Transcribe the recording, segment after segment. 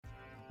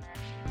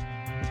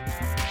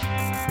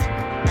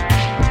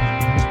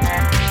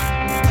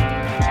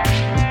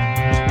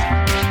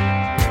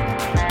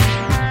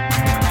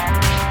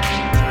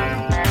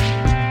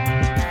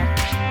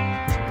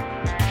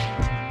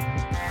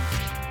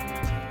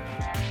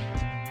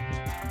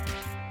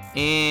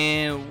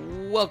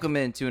And welcome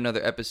into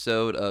another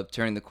episode of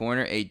Turning the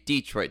Corner, a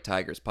Detroit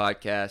Tigers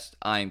podcast.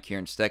 I am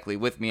Kieran Steckley.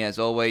 With me, as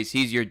always,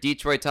 he's your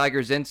Detroit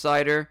Tigers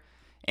insider.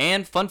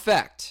 And fun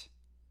fact,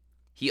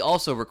 he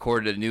also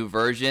recorded a new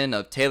version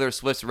of Taylor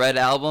Swift's Red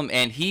album,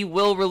 and he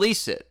will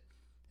release it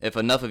if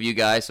enough of you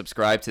guys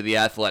subscribe to The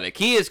Athletic.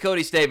 He is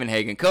Cody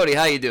Stavenhagen. Cody,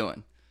 how you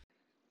doing?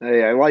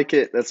 Hey, I like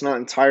it. That's not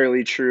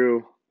entirely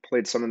true.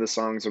 Played some of the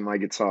songs on my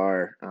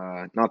guitar,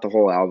 not the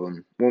whole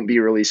album. Won't be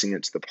releasing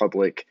it to the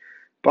public,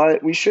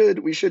 but we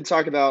should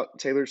talk about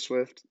Taylor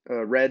Swift,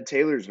 Red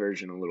Taylor's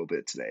version a little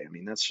bit today. I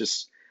mean, I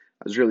was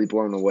really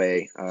blown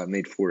away.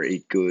 Made for a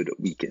good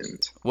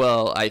weekend.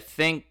 Well, I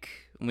think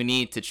we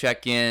need to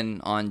check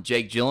in on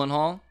Jake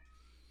Gyllenhaal.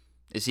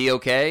 Is he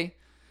okay?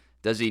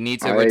 Does he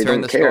need to I return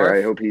don't the care. scarf?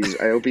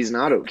 I hope he's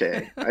not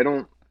okay. I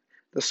don't.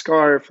 The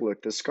scarf,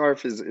 look, the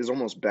scarf is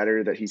almost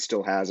better that he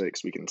still has it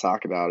because we can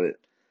talk about it.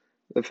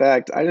 The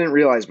fact I didn't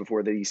realize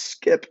before that he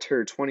skipped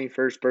her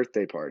 21st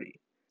birthday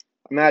party.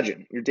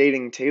 Imagine you're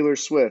dating Taylor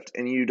Swift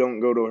and you don't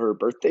go to her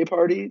birthday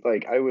party.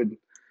 Like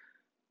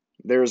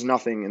there's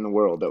nothing in the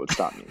world that would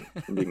stop me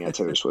from being at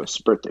Taylor Swift's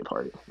birthday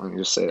party. Let me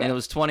just say And it that.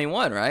 was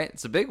 21, right?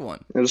 It's a big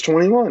one. It was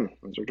 21. It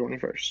was her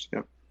 21st.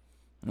 Yeah.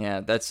 Yeah,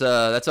 that's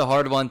a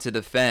hard one to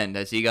defend.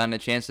 Has he gotten a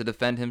chance to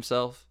defend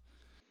himself?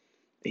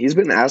 He's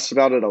been asked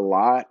about it a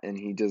lot, and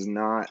he does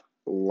not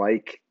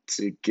like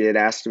to get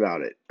asked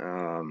about it.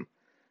 I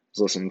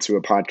was listening to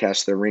a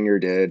podcast The Ringer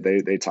did.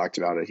 They talked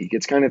about it. He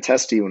gets kind of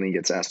testy when he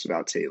gets asked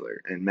about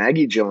Taylor. And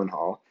Maggie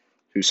Gyllenhaal,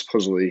 who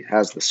supposedly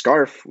has the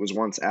scarf, was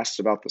once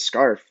asked about the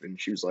scarf, and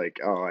she was like,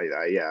 "Oh, I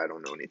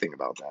don't know anything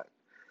about that."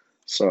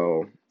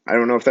 So I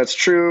don't know if that's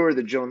true or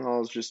the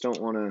Gyllenhaals just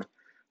don't want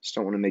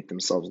to make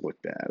themselves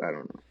look bad. I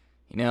don't know.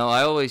 You know,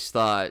 I always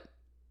thought,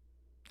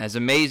 as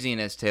amazing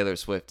as Taylor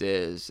Swift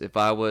is, if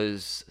I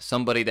was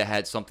somebody that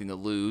had something to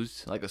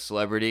lose, like a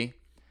celebrity,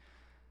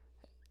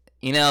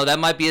 that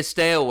might be a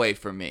stay away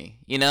for me.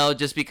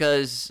 Just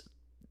because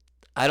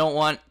I don't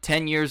want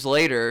 10 years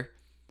later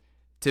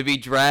to be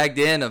dragged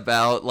in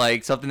about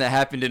like something that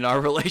happened in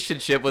our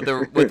relationship with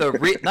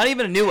not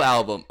even a new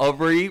album, a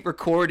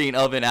re-recording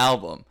of an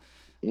album.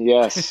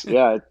 Yes,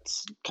 yeah, it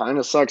kind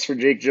of sucks for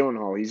Jake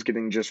Gyllenhaal. He's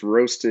getting just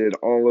roasted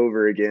all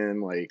over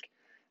again. Like,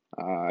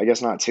 I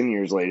guess not 10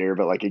 years later,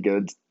 but like a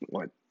good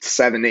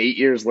 7, 8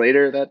 years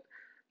later.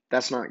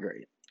 That's not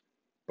great.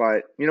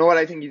 But you know what?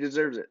 I think he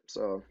deserves it.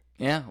 So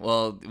Yeah,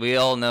 well, we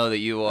all know that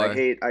you are. I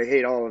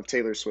hate all of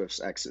Taylor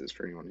Swift's exes.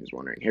 For anyone who's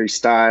wondering, Harry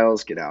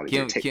Styles, get out of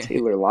here. Can, Take can,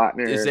 Taylor is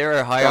Lautner, there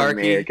a John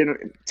Mayer,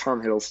 hierarchy?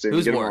 Tom Hiddleston,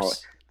 Who's get them all.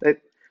 worse? They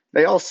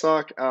they all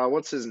suck.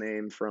 What's his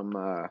name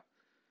from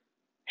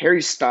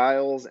Harry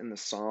Styles in the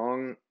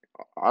song?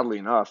 Oddly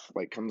enough,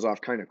 like comes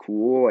off kind of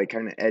cool, like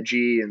kind of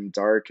edgy and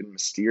dark and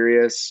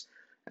mysterious.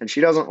 And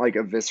she doesn't like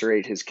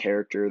eviscerate his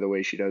character the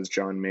way she does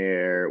John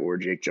Mayer or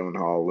Jake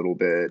Gyllenhaal a little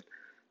bit.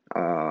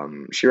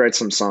 She writes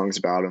some songs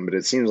about him, but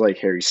it seems like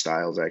Harry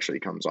Styles actually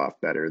comes off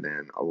better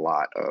than a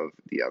lot of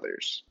the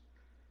others.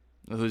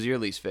 Who's your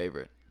least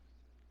favorite?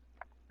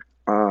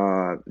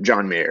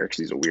 John Mayer, because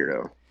he's a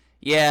weirdo,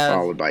 Yeah,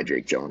 followed by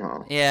Jake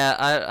Gyllenhaal. yeah.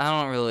 I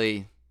don't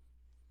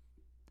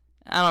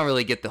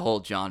really get the whole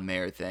John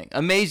Mayer thing.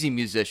 Amazing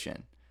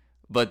musician,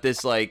 but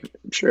this like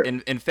Sure.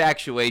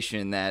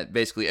 infatuation that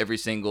basically every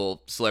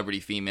single celebrity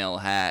female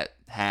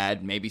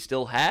had maybe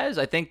still has.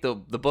 I think the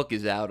book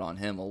is out on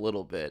him a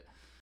little bit.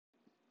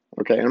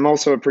 Okay, and I'm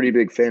also a pretty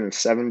big fan of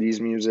 70s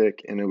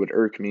music, and it would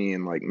irk me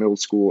in like middle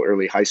school,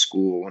 early high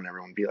school when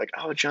everyone would be like,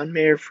 "Oh, John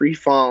Mayer, Free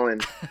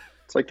Fallin'."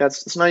 It's like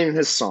it's not even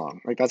his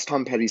song. Like that's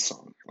Tom Petty's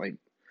song. Like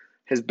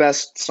his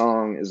best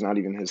song is not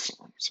even his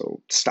song. So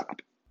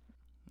stop.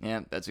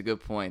 Yeah, that's a good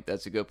point.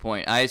 That's a good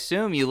point. I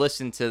assume you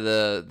listened to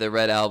the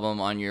Red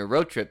album on your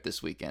road trip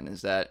this weekend.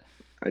 Is that?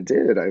 I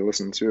did. I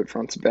listened to it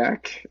front to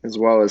back, as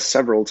well as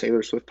several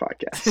Taylor Swift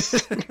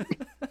podcasts.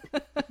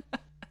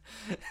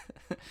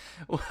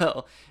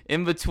 Well,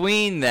 in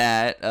between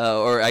that,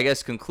 or I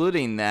guess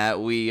concluding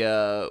that, we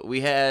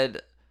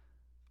had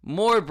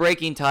more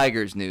breaking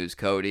Tigers news,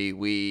 Cody.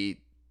 We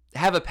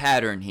have a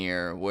pattern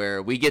here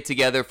where we get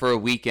together for a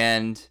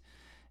weekend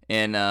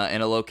in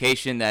a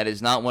location that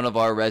is not one of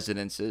our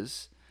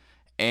residences,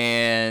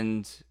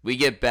 and we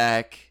get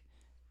back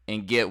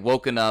and get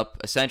woken up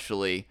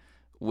essentially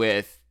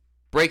with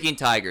breaking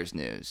Tigers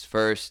news.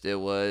 First, it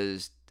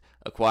was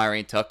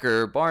acquiring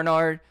Tucker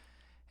Barnard,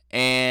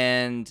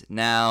 and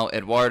now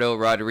Eduardo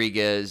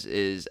Rodriguez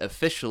is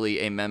officially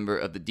a member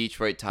of the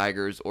Detroit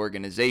Tigers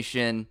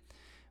organization.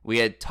 We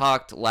had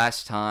talked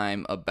last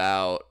time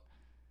about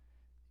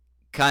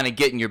kind of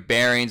getting your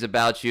bearings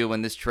about you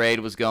when this trade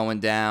was going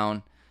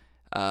down,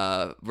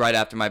 right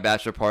after my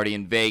bachelor party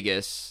in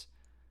Vegas.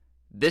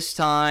 This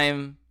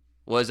time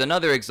was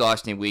another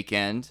exhausting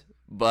weekend,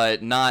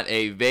 but not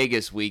a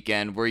Vegas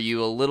weekend. Were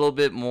you a little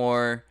bit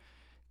more?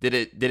 Did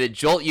it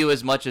jolt you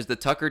as much as the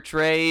Tucker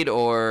trade,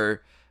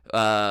 or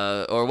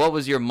what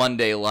was your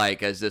Monday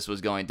like as this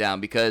was going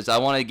down? Because I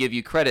want to give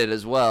you credit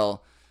as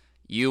well.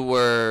 You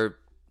were,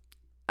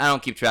 I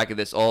don't keep track of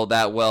this all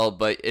that well,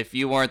 but if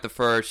you weren't the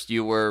first,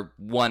 you were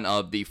one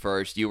of the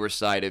first. You were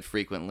cited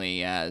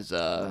frequently as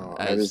No,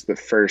 I was the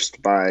first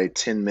by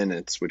 10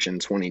 minutes, which in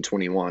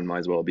 2021 might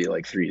as well be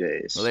like 3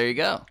 days. Well, there you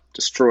go.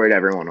 Destroyed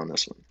everyone on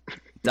this one.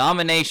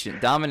 Domination.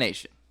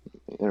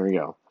 There we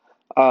go.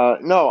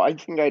 No, I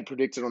think I had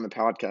predicted on the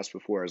podcast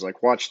before. I was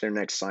like, watch their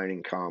next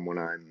signing come when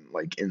I'm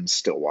like in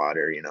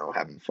Stillwater,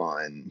 having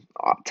fun,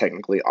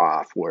 technically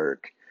off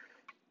work.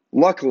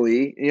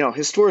 Luckily,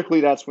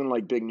 historically, that's when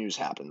like big news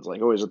happens,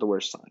 like always at the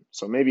worst time.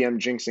 So maybe I'm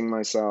jinxing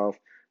myself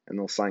and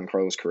they'll sign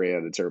Carlos Correa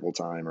at a terrible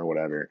time or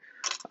whatever.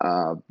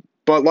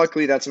 But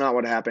luckily, that's not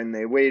what happened.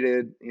 They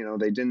waited,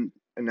 they didn't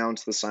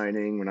announce the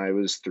signing when I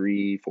was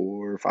 3,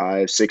 4,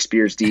 5, 6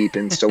 beers deep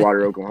in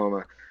Stillwater,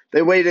 Oklahoma.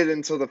 They waited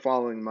until the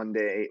following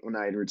Monday when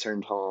I had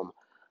returned home.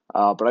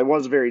 But I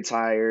was very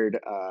tired.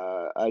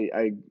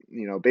 I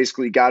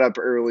basically got up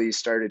early,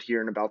 started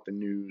hearing about the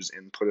news,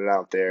 and put it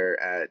out there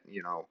at,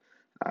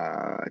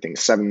 I think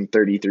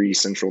 7:33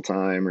 Central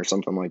Time or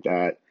something like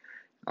that.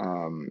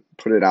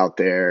 Put it out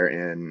there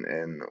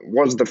and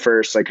was the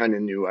first. I kind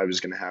of knew I was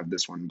going to have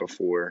this one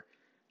before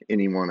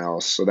anyone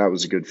else, so that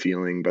was a good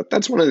feeling. But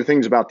that's one of the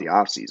things about the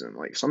off season.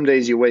 Like some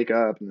days you wake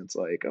up and it's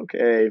like,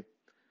 okay,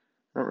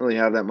 I don't really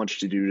have that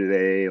much to do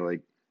today.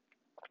 Like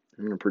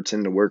I'm going to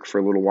pretend to work for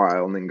a little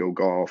while and then go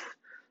golf.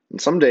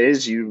 And some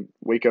days you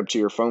wake up to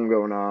your phone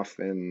going off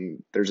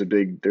and there's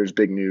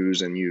big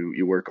news and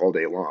you work all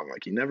day long.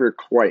 Like you never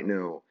quite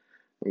know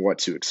what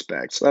to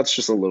expect. So that's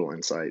just a little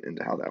insight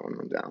into how that one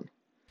went down.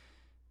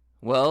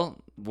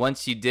 Well,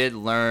 once you did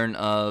learn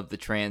of the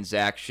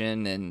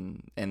transaction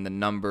and the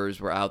numbers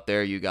were out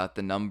there, you got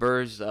the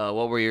numbers.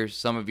 What were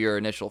some of your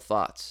initial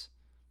thoughts?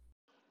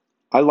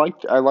 I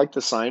liked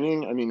the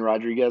signing. I mean,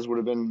 Rodriguez would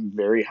have been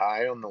very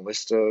high on the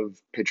list of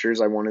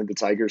pitchers I wanted the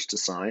Tigers to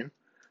sign.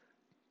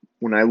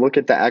 When I look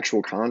at the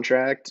actual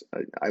contract,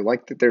 I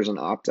like that there's an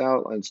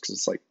opt-out.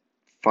 It's like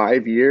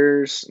 5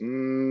 years,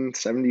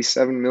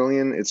 $77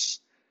 million.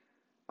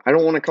 I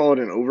don't want to call it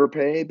an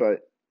overpay,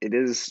 but it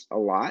is a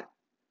lot.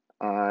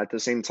 At the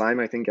same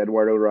time, I think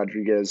Eduardo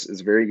Rodriguez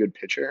is a very good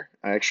pitcher.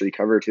 I actually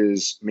covered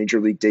his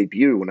major league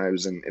debut when I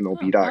was an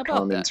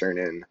MLB.com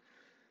intern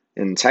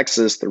in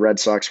Texas. The Red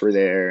Sox were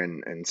there,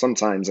 and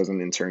sometimes as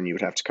an intern, you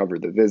would have to cover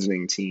the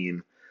visiting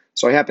team.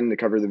 So I happened to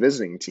cover the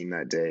visiting team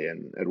that day,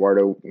 and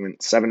Eduardo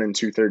went 7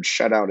 2/3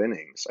 shutout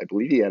innings. I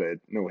believe he had a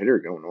no-hitter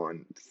going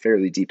on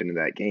fairly deep into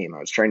that game. I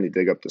was trying to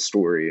dig up the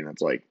story, and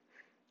it's like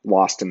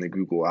lost in the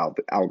Google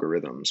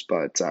algorithms.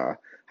 But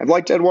I've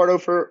liked Eduardo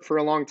for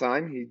a long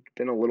time. He'd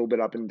been a little bit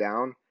up and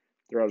down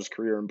throughout his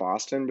career in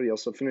Boston, but he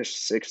also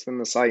finished 6th in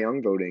the Cy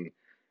Young voting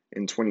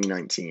in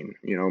 2019.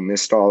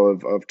 Missed all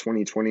of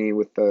 2020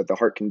 with the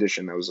heart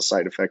condition that was a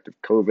side effect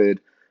of COVID,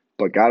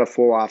 but got a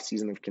full off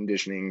season of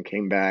conditioning,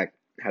 came back,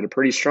 had a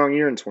pretty strong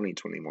year in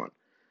 2021.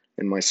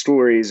 In my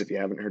stories, if you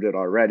haven't heard it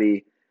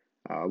already,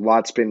 a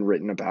lot's been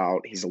written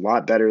about. He's a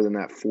lot better than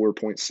that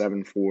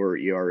 4.74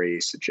 ERA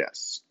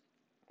suggests.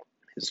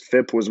 His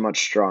FIP was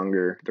much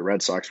stronger. The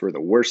Red Sox were the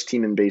worst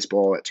team in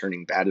baseball at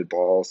turning batted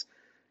balls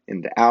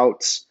into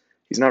outs.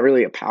 He's not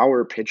really a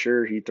power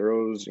pitcher. He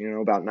throws,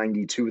 about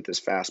 92 with his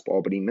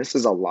fastball, but he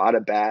misses a lot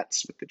of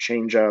bats with the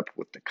changeup,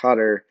 with the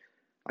cutter.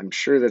 I'm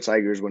sure the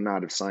Tigers would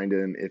not have signed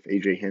him if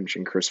A.J. Hinch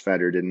and Chris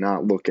Fetter did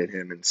not look at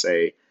him and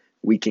say,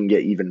 we can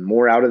get even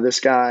more out of this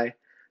guy.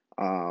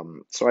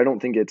 So I don't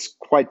think it's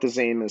quite the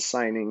same as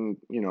signing,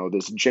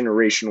 this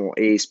generational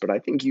ace, but I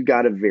think you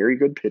got a very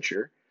good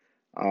pitcher.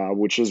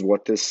 Which is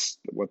what this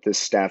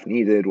staff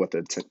needed, what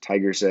the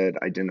Tigers had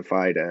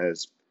identified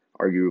as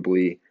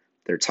arguably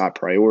their top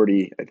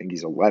priority. I think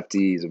he's a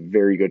lefty. He's a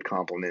very good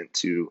complement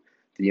to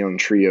the young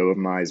trio of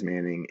Mize,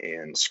 Manning,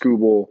 and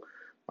Skubal.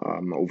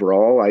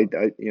 Overall, I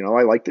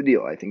like the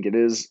deal. I think it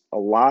is a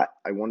lot.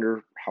 I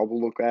wonder how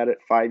we'll look at it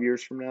 5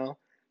 years from now.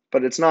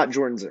 But it's not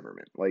Jordan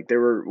Zimmermann. Like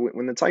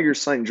when the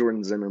Tigers signed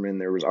Jordan Zimmermann,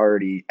 there was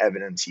already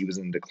evidence he was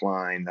in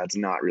decline. That's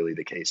not really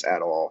the case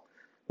at all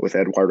with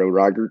Eduardo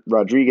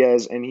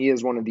Rodriguez, and he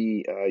is one of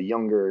the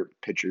younger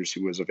pitchers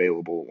who was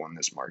available on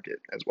this market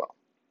as well.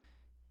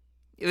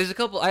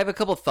 I have a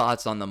couple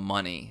thoughts on the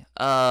money.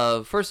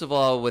 First of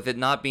all, with it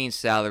not being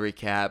salary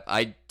cap,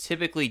 I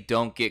typically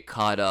don't get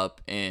caught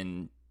up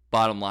in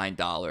bottom line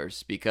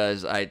dollars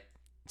because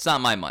it's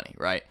not my money,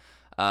 right?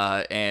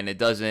 And it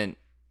doesn't,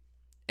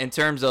 in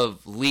terms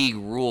of league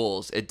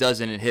rules, it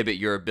doesn't inhibit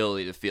your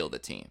ability to field a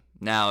team.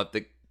 Now, if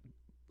the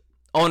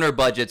owner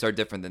budgets are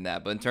different than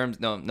that, but in terms,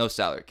 no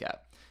salary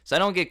cap. So I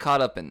don't get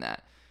caught up in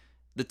that.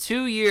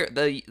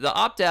 The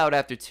opt-out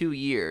after 2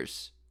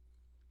 years,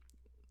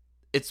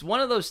 it's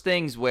one of those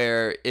things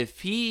where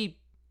if he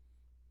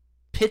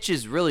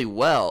pitches really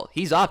well,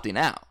 he's opting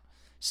out.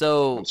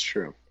 So that's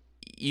true.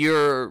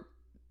 You're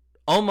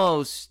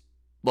almost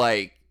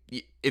like,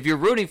 if you're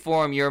rooting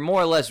for him, you're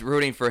more or less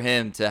rooting for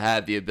him to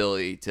have the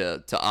ability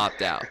to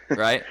opt out,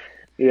 right?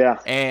 Yeah.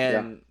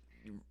 And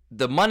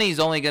the money's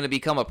only going to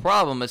become a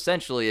problem,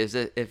 essentially, is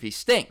if he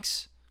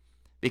stinks.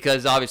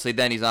 Because obviously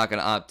then he's not going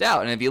to opt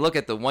out. And if you look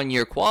at the 1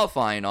 year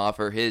qualifying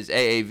offer, his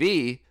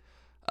AAV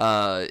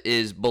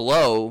is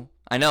below.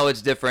 I know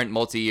it's different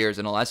multi-years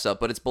and all that stuff,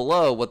 but it's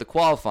below what the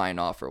qualifying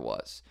offer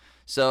was.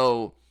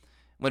 So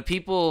when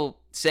people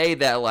say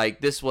that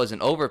like this was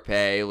an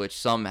overpay, which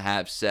some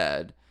have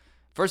said,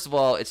 first of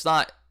all, it's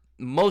not.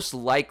 Most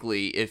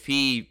likely, if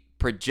he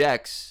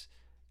projects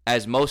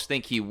as most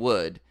think he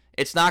would,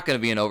 it's not going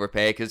to be an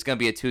overpay because it's going to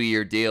be a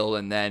 2-year deal,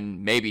 and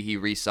then maybe he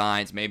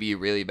re-signs, maybe you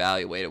really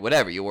evaluate it,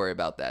 whatever. You worry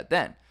about that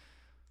then.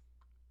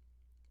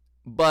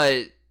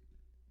 But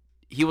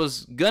he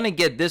was going to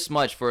get this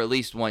much for at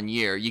least 1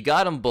 year. You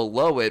got him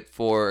below it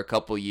for a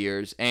couple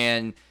years,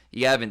 and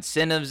you have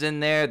incentives in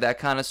there. That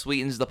kind of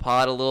sweetens the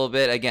pot a little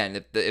bit.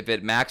 Again, if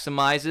it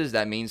maximizes,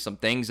 that means some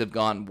things have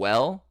gone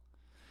well,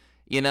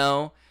 you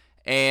know?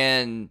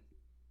 And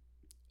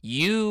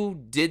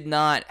you did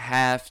not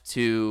have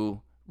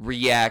to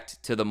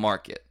react to the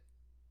market.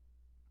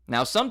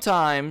 Now,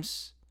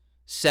 sometimes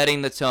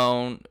setting the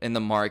tone in the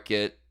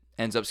market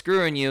ends up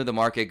screwing you. The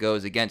market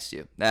goes against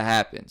you. That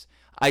happens.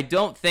 I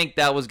don't think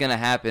that was going to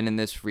happen in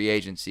this free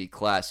agency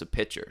class of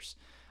pitchers.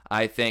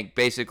 I think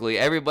basically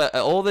everybody,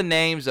 all the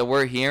names that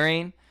we're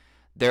hearing,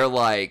 they're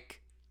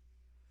like,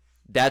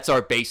 that's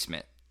our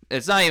basement.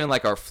 It's not even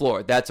like our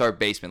floor. That's our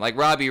basement. Like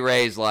Robbie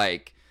Ray's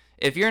like,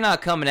 if you're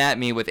not coming at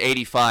me with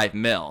 85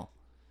 mil,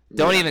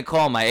 don't even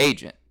call my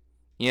agent.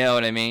 You know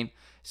what I mean?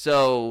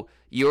 So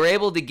you were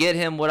able to get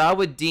him what I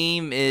would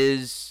deem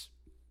is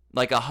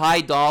like a high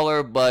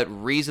dollar but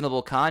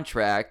reasonable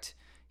contract.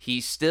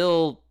 He's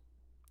still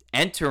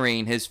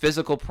entering his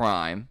physical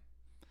prime,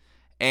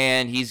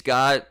 and he's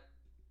got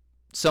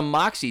some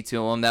moxie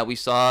to him that we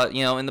saw,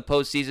 you know, in the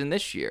postseason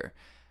this year.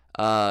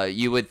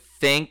 You would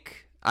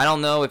think, I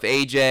don't know if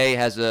AJ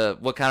has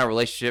what kind of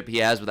relationship he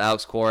has with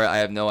Alex Cora. I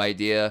have no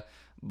idea,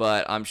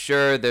 but I'm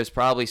sure there's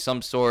probably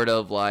some sort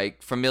of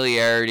like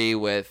familiarity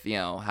with, you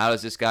know, how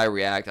does this guy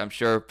react? I'm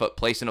sure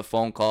placing a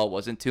phone call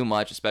wasn't too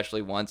much,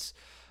 especially once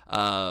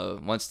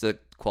the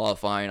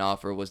qualifying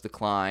offer was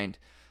declined.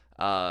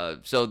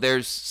 So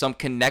there's some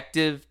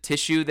connective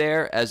tissue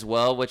there as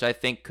well, which I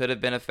think could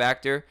have been a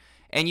factor.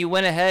 And you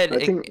went ahead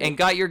and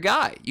got your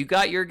guy. You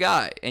got your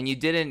guy, and you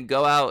didn't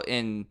go out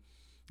and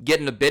get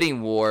in a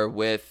bidding war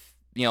with,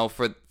 you know,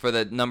 for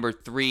the number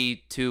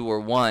 3, 2, or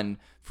 1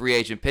 free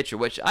agent pitcher,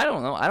 which I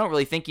don't know. I don't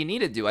really think you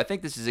needed to. I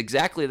think this is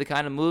exactly the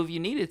kind of move you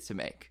needed to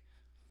make.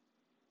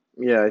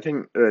 Yeah, I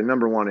think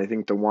number one, I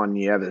think the Juan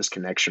Nieves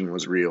connection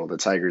was real. The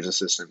Tigers'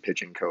 assistant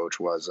pitching coach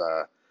was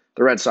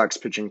the Red Sox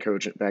pitching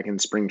coach back in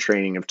spring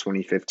training of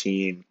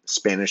 2015,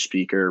 Spanish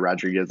speaker.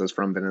 Rodriguez is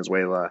from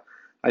Venezuela.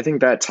 I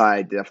think that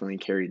tie definitely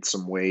carried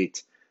some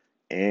weight.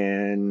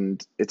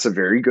 And it's a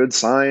very good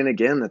sign,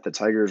 again, that the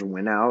Tigers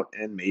went out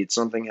and made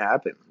something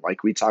happen.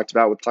 Like we talked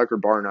about with Tucker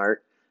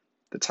Barnhart,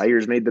 the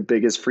Tigers made the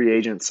biggest free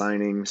agent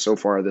signing so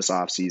far this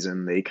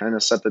offseason. They kind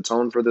of set the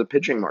tone for the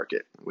pitching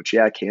market, which,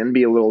 yeah, can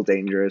be a little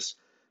dangerous.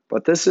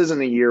 But this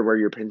isn't a year where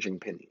you're pinching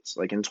pennies.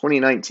 Like in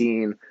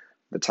 2019,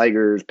 the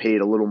Tigers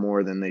paid a little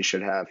more than they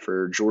should have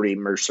for Jordy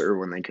Mercer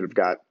when they could have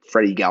got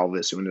Freddie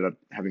Galvis, who ended up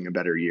having a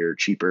better year,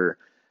 cheaper,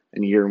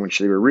 in a year in which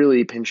they were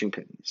really pinching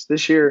pennies.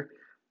 This year,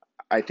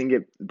 I think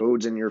it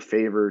bodes in your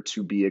favor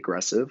to be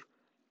aggressive.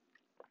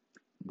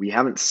 We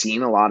haven't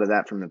seen a lot of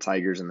that from the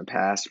Tigers in the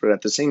past, but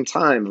at the same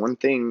time,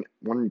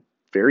 one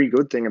very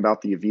good thing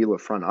about the Avila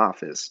front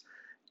office,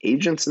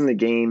 agents in the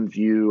game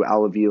view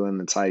Al Avila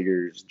and the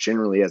Tigers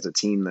generally as a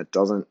team that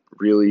doesn't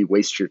really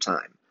waste your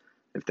time.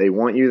 If they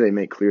want you, they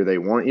make clear they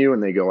want you,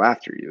 and they go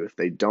after you. If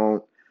they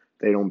don't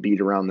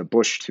beat around the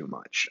bush too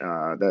much.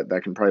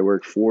 That can probably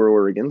work for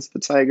or against the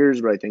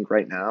Tigers, but I think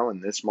right now in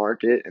this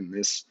market and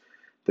this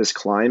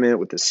climate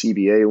with the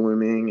CBA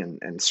looming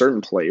and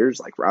certain players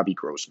like Robbie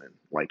Grossman,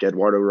 like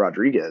Eduardo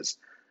Rodriguez,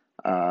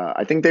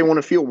 I think they want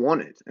to feel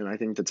wanted. And I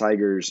think the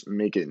Tigers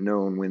make it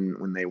known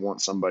when they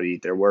want somebody.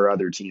 There were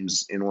other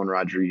teams in on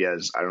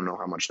Rodriguez. I don't know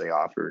how much they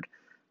offered,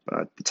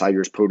 but the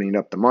Tigers putting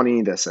up the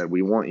money that said,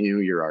 we want you,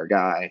 you're our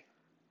guy,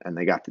 and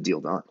they got the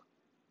deal done.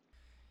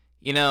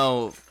 You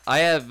know, I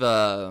have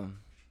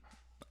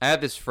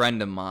this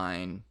friend of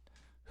mine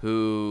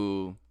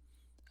who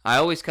I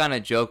always kind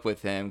of joke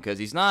with him because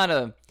he's not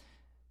a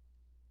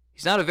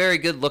very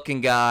good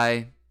looking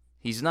guy.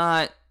 It's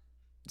not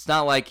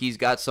like he's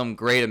got some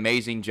great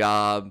amazing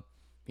job.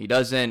 He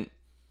doesn't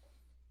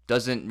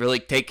really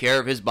take care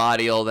of his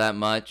body all that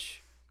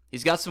much.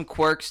 He's got some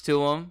quirks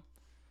to him.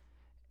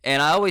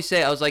 And I always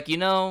say, I was like, you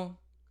know,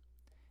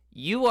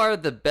 you are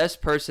the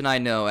best person I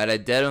know at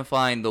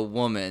identifying the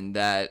woman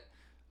that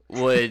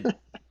would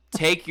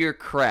take your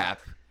crap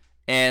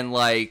and,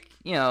 like,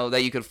 you know,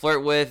 that you could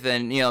flirt with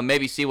and, you know,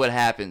 maybe see what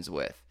happens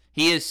with.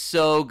 He is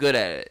so good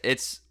at it.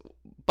 It's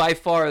by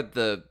far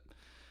the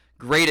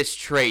greatest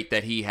trait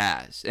that he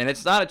has. And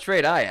it's not a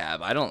trait I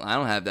have. I don't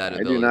have that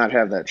ability. I do not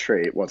have that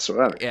trait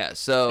whatsoever. Yeah,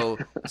 so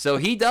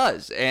he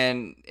does.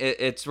 And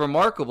it's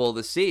remarkable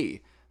to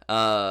see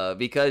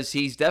because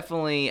he's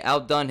definitely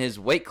outdone his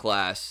weight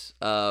class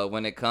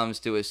when it comes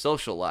to his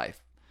social life.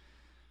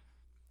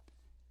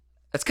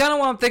 That's kind of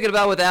what I'm thinking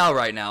about with Al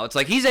right now. It's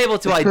like he's able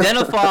to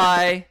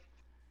identify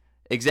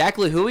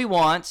exactly who he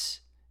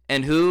wants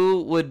and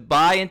who would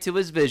buy into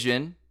his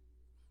vision,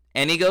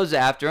 and he goes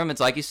after him. It's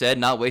like you said,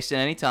 not wasting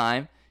any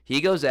time. He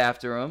goes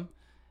after him,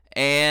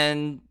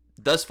 and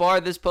thus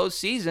far this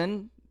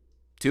postseason,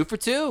 2 for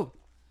 2.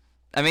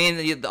 I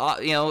mean,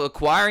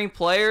 acquiring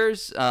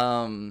players.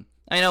 I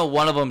know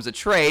one of them's a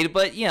trade,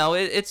 but a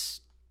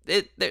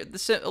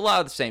lot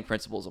of the same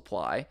principles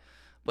apply.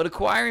 But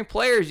acquiring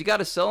players, you got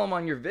to sell them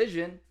on your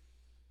vision.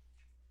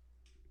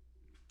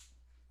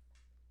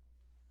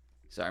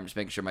 Sorry, I'm just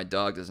making sure my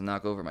dog doesn't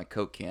knock over my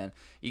Coke can.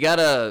 You got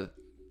to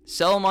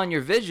sell them on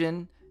your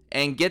vision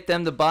and get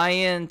them to buy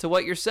in to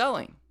what you're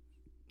selling.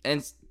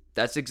 And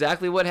that's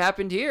exactly what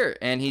happened here.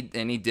 And he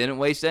didn't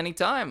waste any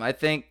time. I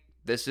think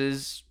this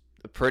is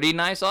a pretty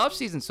nice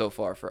offseason so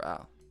far for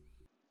Al.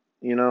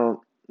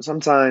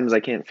 Sometimes I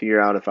can't figure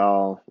out if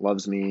Al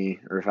loves me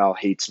or if Al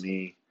hates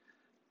me.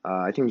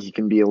 I think he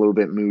can be a little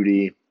bit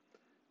moody.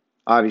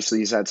 Obviously,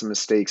 he's had some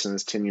mistakes in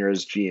his tenure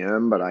as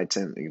GM, but I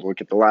tend to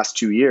look at the last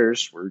 2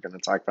 years. We're going to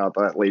talk about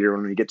that later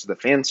when we get to the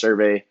fan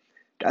survey.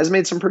 Guys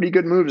made some pretty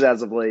good moves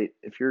as of late.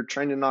 If you're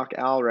trying to knock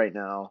Al right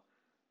now,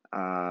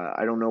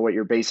 I don't know what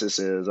your basis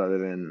is other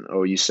than,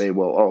 you say,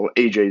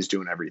 AJ's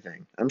doing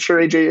everything. I'm sure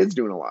AJ is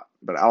doing a lot,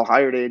 but Al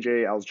hired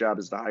AJ. Al's job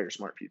is to hire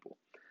smart people.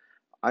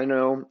 I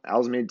know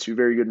Al's made 2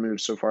 very good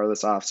moves so far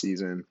this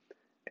offseason.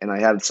 And I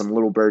had some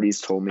little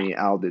birdies told me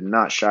Al did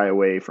not shy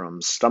away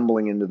from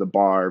stumbling into the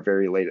bar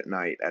very late at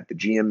night at the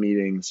GM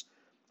meetings.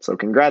 So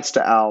congrats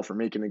to Al for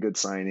making a good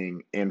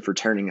signing and for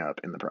turning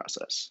up in the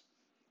process.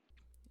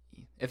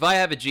 If I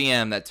have a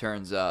GM that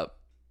turns up,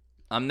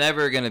 I'm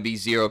never going to be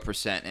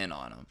 0% in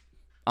on him.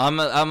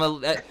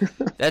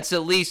 That's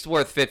at least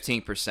worth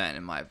 15%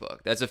 in my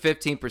book. That's a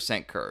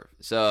 15% curve.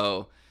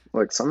 So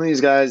look, some of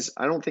these guys,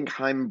 I don't think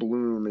Chaim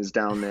Bloom is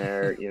down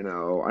there.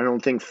 I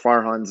don't think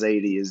Farhan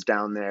Zaidi is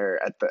down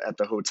there at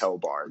the hotel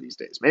bar these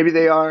days. Maybe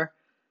they are.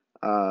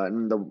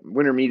 In the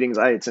winter meetings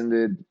I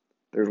attended,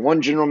 there's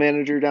one general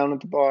manager down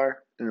at the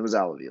bar, and it was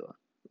Al Avila.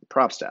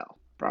 Props to Al.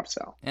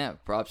 Yeah,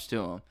 props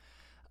to him.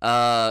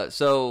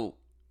 So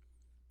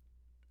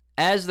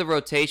as the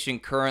rotation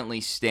currently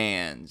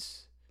stands,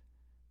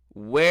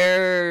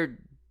 where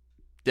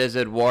does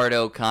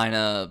Eduardo kind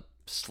of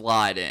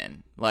slide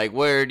in? Like,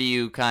 where do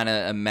you kind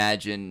of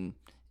imagine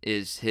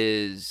is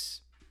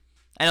his?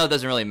 I know it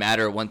doesn't really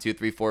matter 1, 2,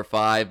 3, 4,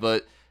 5,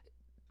 but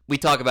we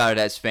talk about it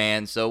as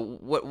fans. So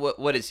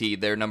what is he?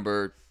 Their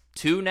number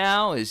 2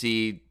 now? Is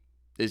he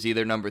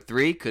their number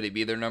 3? Could he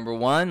be their number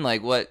 1?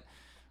 Like what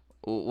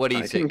do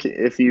you think?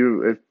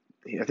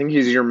 I think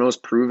he's your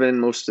most proven,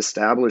 most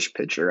established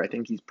pitcher. I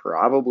think he's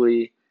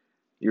probably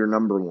your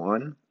number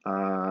 1.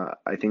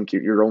 I think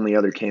your only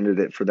other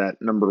candidate for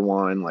that number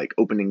 1, like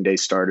opening day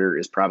starter,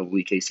 is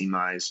probably Casey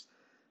Mize,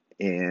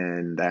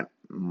 and that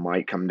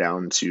might come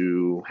down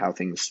to how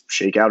things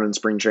shake out in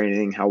spring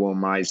training, how well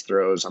Mize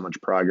throws, how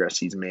much progress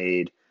he's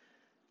made,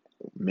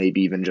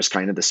 maybe even just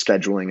kind of the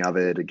scheduling of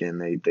it.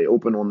 Again, they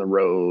open on the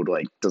road.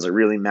 Like, does it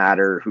really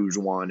matter who's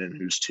 1 and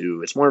who's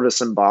 2? It's more of a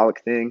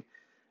symbolic thing.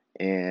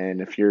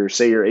 And if you're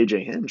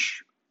AJ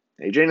Hinch,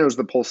 AJ knows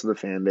the pulse of the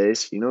fan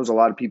base. He knows a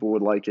lot of people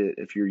would like it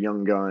if your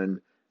young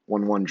gun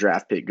 1-1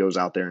 draft pick goes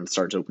out there and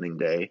starts opening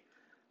day.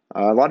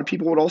 A lot of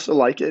people would also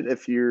like it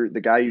if you're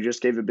the guy you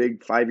just gave a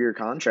big 5-year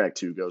contract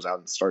to goes out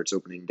and starts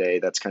opening day.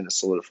 That's kind of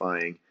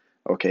solidifying,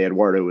 okay,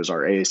 Eduardo is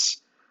our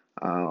ace.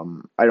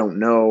 I don't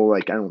know. I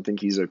don't think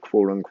he's a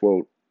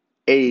quote-unquote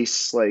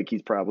ace.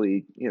 He's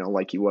probably,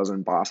 like he was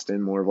in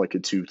Boston, more of like a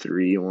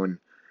 2-3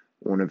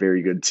 on a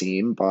very good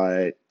team.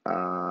 But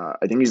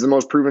I think he's the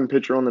most proven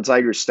pitcher on the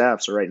Tigers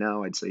staff. So right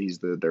now, I'd say he's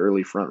the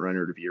early front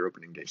runner to be your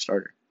opening day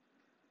starter.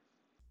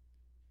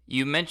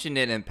 You mentioned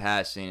it in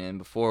passing, and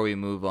before we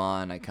move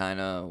on, I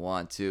kind of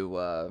want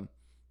to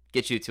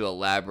get you to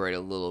elaborate a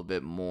little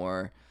bit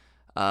more.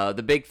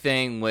 The big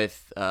thing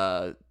with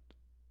the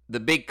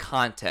big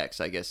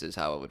context, I guess is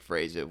how I would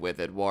phrase it,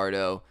 with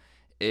Eduardo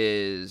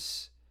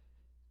is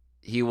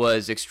he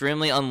was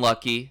extremely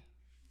unlucky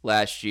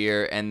last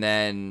year, and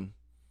then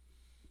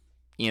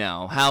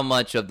how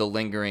much of the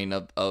lingering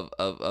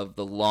of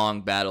the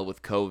long battle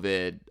with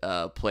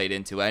COVID played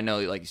into it. I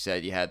know, like you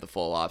said, you had the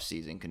full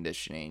off-season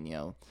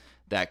conditioning,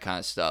 that kind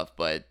of stuff.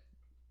 But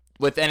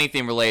with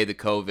anything related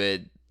to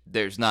COVID,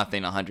 there's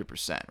nothing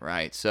 100%,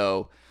 right?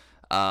 So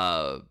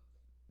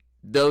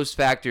those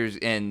factors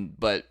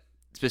but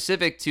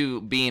specific to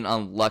being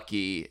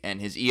unlucky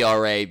and his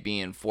ERA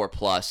being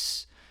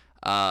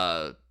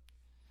 4+,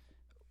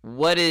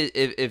 what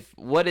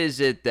is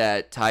it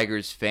that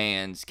Tigers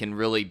fans can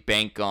really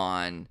bank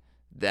on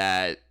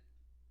that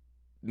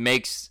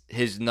makes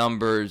his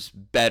numbers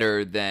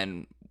better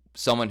than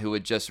someone who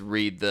would just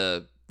read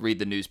the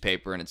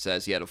newspaper and it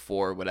says he had a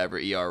 4 whatever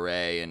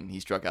ERA and he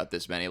struck out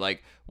this many?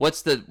 Like,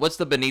 what's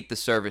the beneath the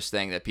surface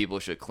thing that people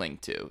should cling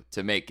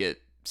to make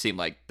it seem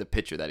like the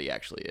pitcher that he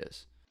actually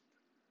is?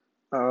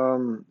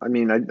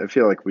 I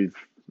feel like we've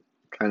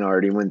kind of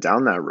already went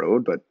down that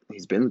road, but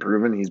he's been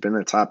proven. He's been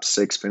a top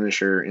 6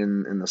 finisher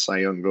in the Cy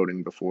Young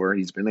voting before.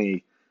 He's been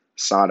a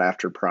sought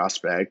after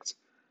prospect.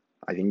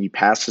 I think he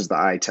passes the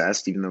eye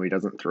test, even though he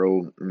doesn't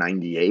throw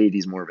 98.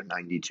 He's more of a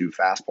 92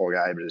 fastball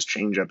guy, but his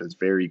changeup is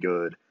very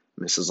good.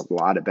 Misses a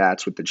lot of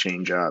bats with the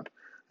changeup.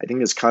 I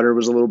think his cutter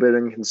was a little bit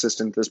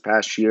inconsistent this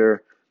past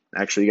year.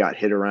 Actually got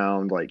hit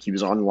around, like he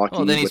was Well,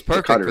 unlucky then he's with the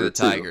perfect for cutter the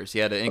too. Tigers. He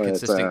had an But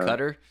inconsistent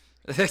cutter.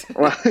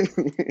 well,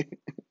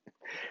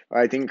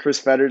 I think Chris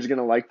Fetter's going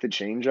to like the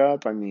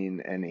changeup. I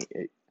mean, and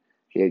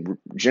he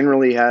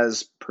generally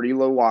has pretty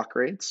low walk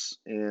rates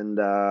and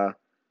high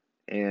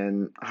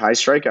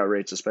strikeout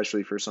rates,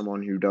 especially for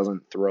someone who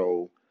doesn't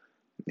throw,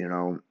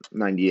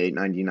 98,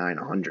 99,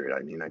 100. I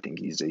mean, I think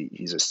he's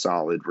a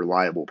solid,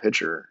 reliable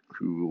pitcher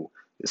who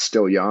is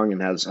still young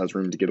and has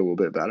room to get a little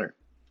bit better.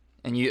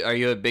 And are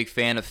you a big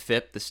fan of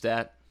FIP, the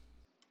stat?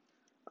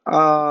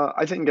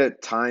 I think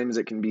at times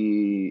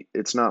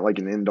it's not like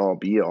an end all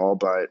be all,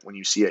 but when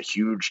you see a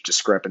huge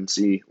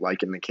discrepancy,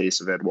 like in the case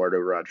of Eduardo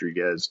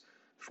Rodriguez,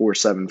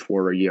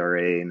 4.74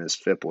 ERA and his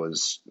FIP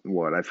was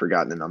what? I've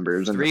forgotten the number. It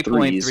was in the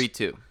threes.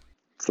 3.32.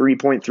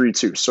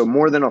 3.32. So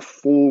more than a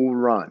full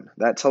run.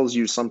 That tells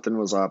you something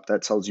was up.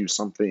 That tells you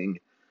something.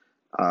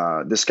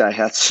 This guy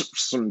had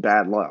some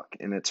bad luck.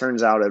 And it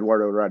turns out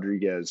Eduardo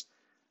Rodriguez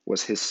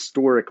was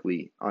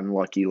historically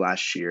unlucky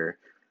last year.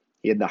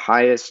 He had the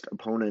highest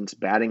opponent's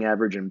batting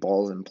average and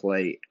balls in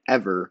play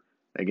ever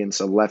against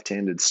a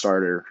left-handed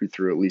starter who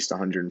threw at least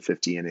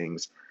 150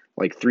 innings,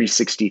 like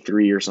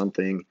 363 or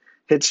something.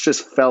 Hits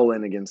just fell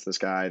in against this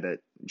guy that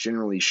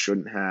generally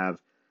shouldn't have.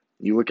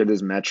 You look at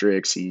his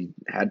metrics, he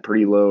had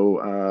pretty low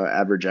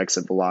average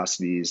exit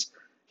velocities.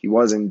 He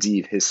was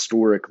indeed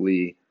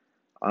historically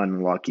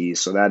unlucky.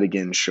 So that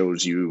again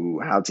shows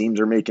you how teams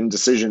are making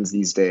decisions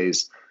these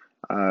days.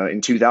 In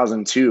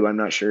 2002, I'm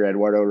not sure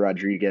Eduardo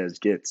Rodriguez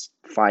gets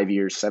 5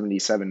 years,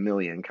 77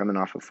 million coming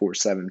off a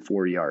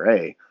 4.74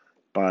 ERA.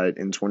 But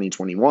in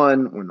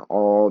 2021, when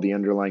all the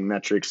underlying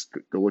metrics,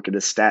 go look at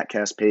his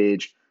StatCast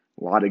page,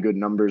 a lot of good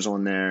numbers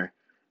on there.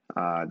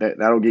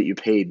 That'll get you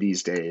paid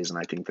these days. And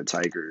I think the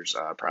Tigers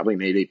probably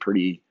made a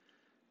pretty,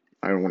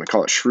 I don't want to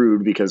call it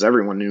shrewd because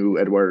everyone knew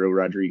Eduardo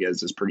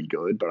Rodriguez is pretty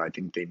good, but I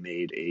think they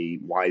made a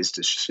wise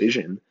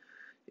decision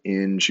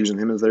in choosing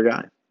him as their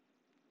guy.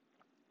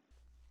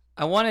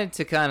 I wanted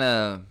to kind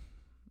of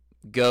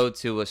go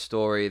to a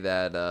story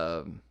that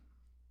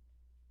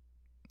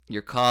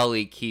your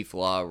colleague Keith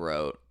Law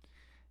wrote,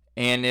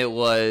 and it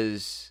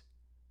was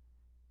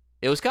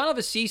kind of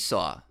a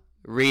seesaw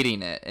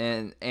reading it,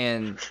 and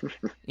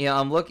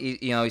I'm looking,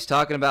 he's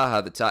talking about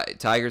how the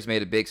Tigers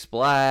made a big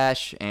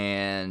splash,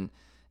 and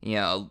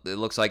it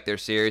looks like they're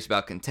serious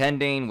about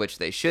contending, which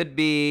they should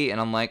be,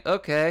 and I'm like,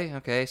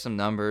 okay, some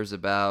numbers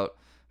about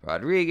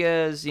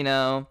Rodriguez,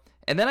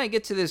 and then I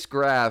get to this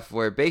graph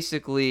where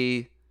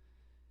basically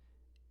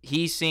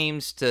he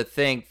seems to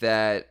think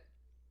that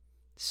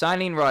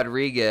signing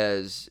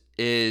Rodriguez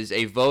is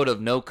a vote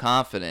of no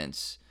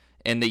confidence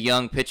in the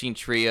young pitching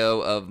trio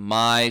of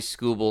Mize,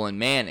 Skubal, and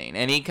Manning.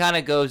 And he kind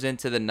of goes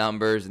into the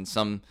numbers and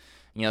some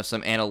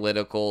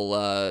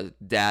analytical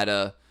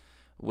data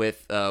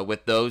with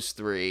those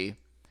three.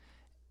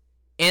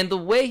 And the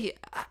way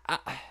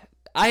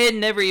I had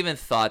never even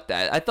thought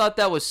that. I thought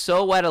that was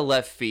so out of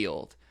left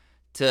field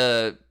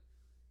to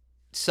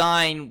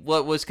sign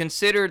what was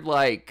considered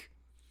like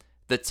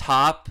the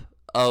top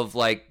of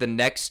like the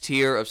next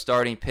tier of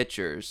starting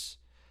pitchers,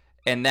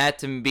 and that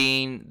to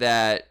mean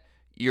that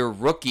your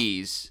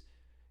rookies,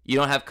 you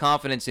don't have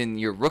confidence in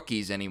your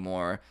rookies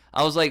anymore.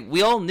 I was like,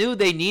 we all knew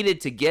they needed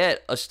to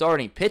get a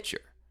starting pitcher,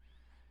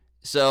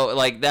 so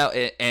like that,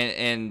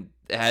 and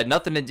it had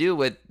nothing to do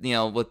with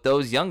with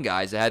those young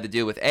guys. It had to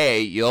do with A,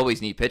 you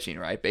always need pitching,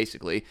 right,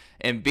 basically,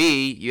 and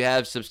B, you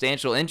have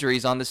substantial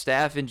injuries on the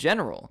staff in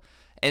general.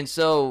 And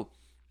so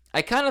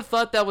I kind of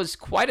thought that was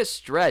quite a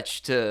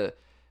stretch to,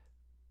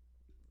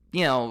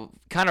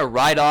 kind of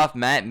write off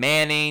Matt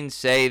Manning,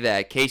 say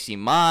that Casey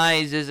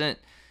Mize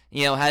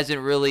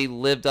hasn't really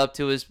lived up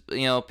to his,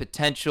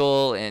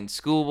 potential, and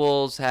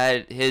Skubal's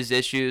had his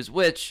issues,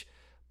 which,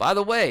 by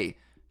the way,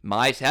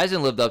 Mize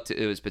hasn't lived up to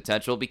his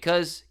potential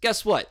because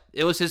guess what?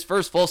 It was his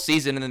first full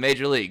season in the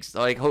major leagues.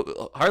 Like,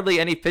 hardly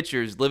any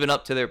pitchers living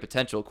up to their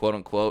potential, quote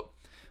unquote,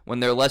 when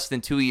they're less than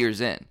 2 years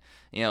in.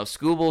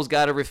 Skubal's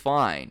got to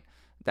refine.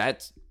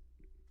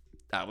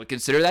 I would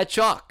consider that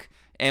chalk.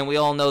 And we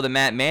all know the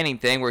Matt Manning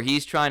thing where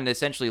he's trying to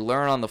essentially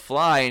learn on the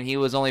fly, and he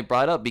was only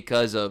brought up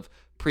because of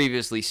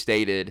previously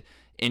stated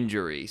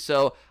injury.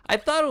 So I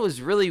thought it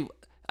was really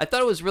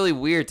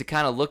weird to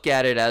kind of look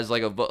at it as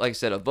like I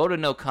said, a vote of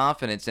no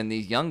confidence in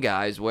these young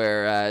guys,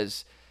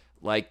 whereas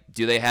like,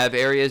 do they have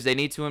areas they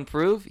need to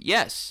improve?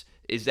 Yes.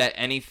 Is that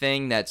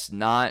anything that's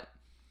not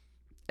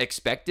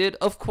expected?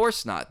 Of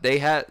course not. They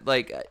had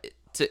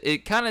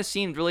it kind of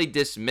seemed really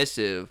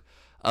dismissive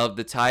of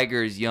the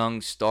Tigers'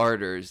 young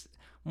starters,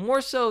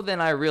 more so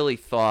than I really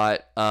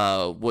thought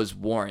was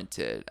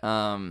warranted.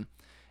 And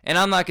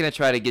I'm not going to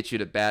try to get you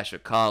to bash a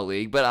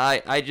colleague, but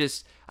I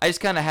just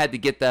kind of had to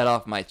get that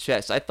off my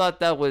chest. I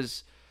thought that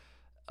was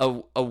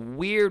a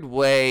weird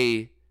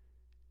way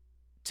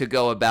to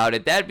go about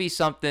it. That'd be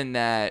something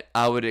that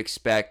I would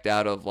expect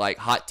out of like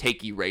hot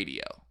takey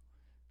radio.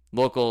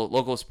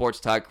 local sports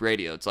talk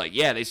radio. It's like,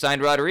 yeah, they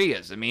signed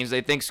Rodriguez. It means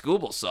they think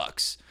Scooble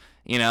sucks,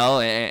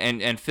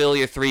 and fill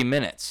your 3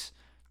 minutes.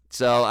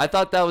 So I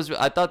thought that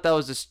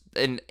was just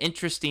an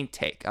interesting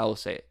take. I will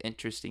say it,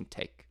 interesting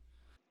take.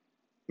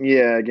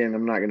 Yeah, again,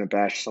 I'm not going to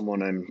bash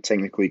someone I'm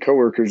technically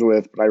coworkers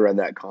with, but I read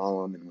that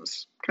column and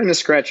was kind of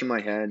scratching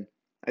my head.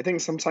 I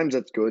think sometimes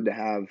it's good to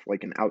have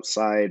like an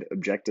outside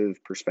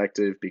objective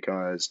perspective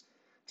because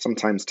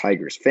sometimes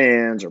Tigers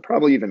fans or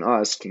probably even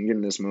us can get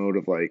in this mode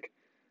of like,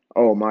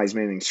 oh, Mize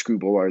Manning,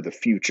 Scooble are the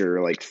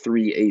future, like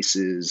three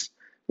aces.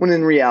 When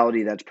in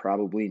reality, that's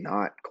probably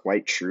not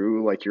quite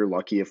true. Like you're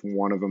lucky if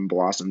one of them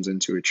blossoms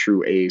into a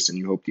true ace, and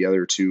you hope the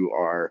other two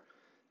are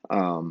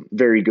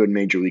very good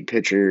major league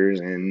pitchers.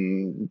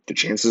 And the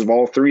chances of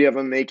all three of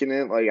them making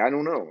it, like I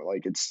don't know,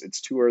 like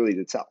it's too early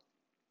to tell.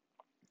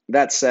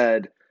 That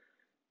said,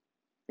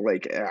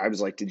 like I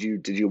was like, did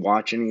you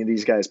watch any of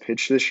these guys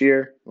pitch this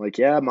year? Like,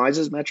 yeah,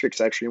 Mize's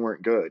metrics actually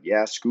weren't good.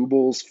 Yeah,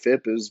 Scooble's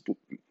FIP is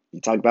you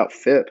talk about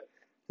FIP.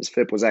 His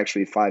FIP was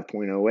actually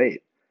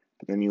 5.08.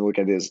 But then you look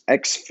at his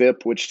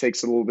xFIP, which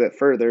takes it a little bit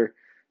further.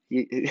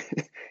 He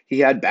he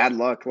had bad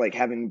luck, like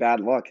having bad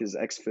luck. His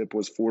xFIP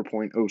was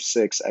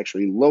 4.06,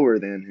 actually lower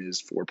than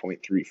his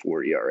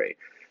 4.34 ERA.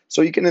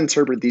 So you can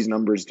interpret these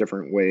numbers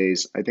different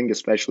ways. I think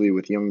especially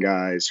with young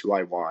guys who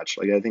I watch,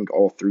 like I think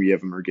all three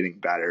of them are getting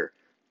better.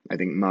 I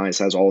think Mize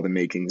has all the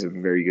makings of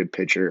a very good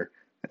pitcher.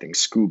 I think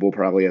Scooble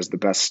probably has the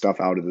best stuff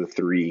out of the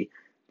three.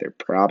 They're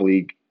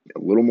probably a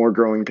little more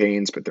growing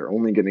pains, but they're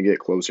only going to get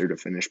closer to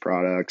finished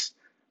products.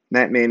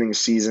 Matt Manning's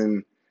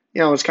season,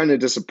 was kind of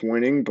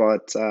disappointing,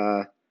 but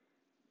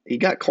he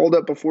got called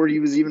up before he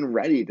was even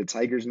ready. The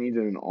Tigers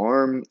needed an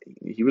arm.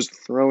 He was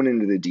thrown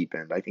into the deep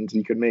end. I think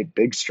he could make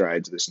big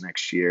strides this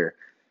next year.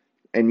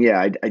 And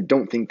yeah, I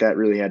don't think that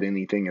really had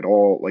anything at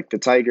all. Like the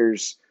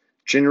Tigers,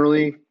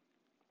 generally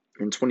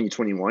in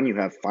 2021, you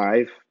have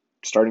five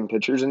starting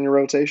pitchers in your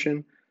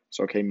rotation.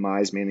 So okay,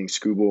 Mize, Manning,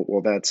 Scooble.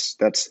 Well,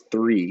 that's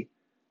three,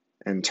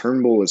 and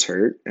Turnbull is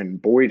hurt,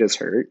 and Boyd is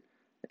hurt,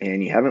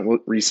 and you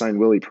haven't re-signed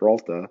Willie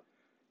Peralta,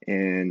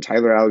 and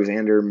Tyler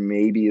Alexander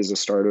maybe is a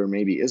starter,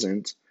 maybe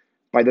isn't.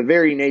 By the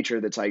very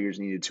nature, the Tigers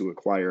needed to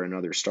acquire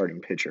another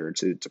starting pitcher.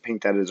 To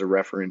paint that as a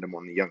referendum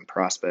on the young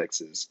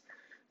prospects is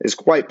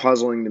quite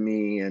puzzling to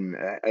me, and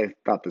I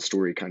thought the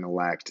story kind of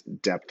lacked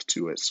depth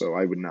to it. So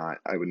I would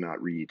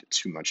not read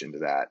too much into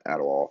that at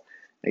all.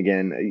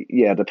 Again,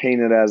 yeah, to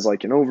paint it as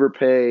like an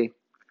overpay,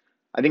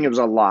 I think it was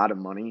a lot of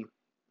money.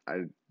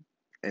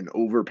 And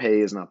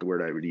overpay is not the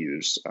word I would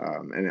use.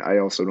 And I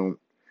also don't.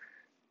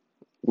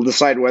 We'll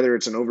decide whether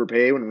it's an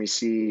overpay when we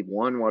see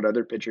one, what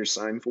other pitchers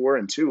sign for,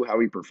 and two,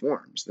 how he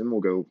performs. Then we'll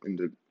go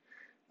into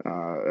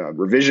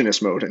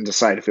revisionist mode and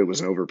decide if it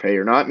was an overpay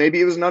or not. Maybe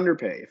it was an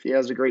underpay. If he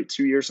has a great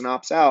 2 years and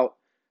opts out,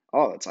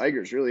 oh, the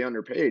Tigers really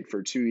underpaid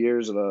for 2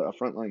 years of a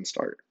frontline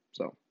start.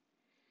 So,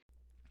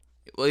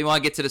 Well, you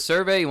want to get to the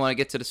survey?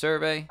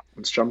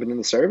 let's jump into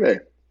the survey.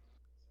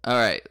 All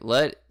right,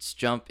 let's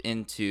jump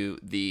into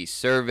the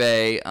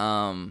survey.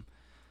 I'm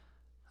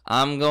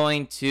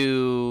going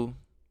to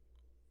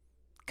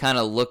kind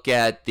of look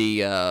at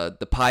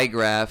the pie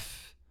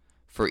graph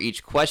for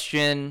each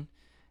question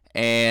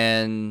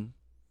and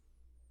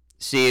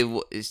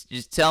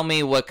just tell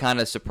me what kind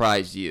of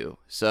surprised you.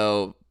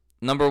 So,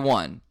 number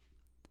one,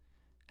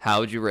 how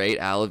would you rate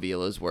Al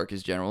Avila's work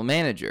as general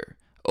manager?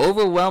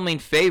 Overwhelming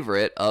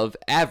favorite of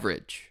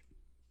average.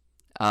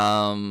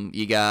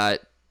 You got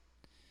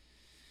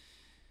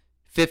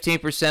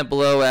 15%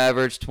 below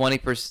average,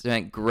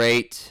 20%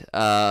 great.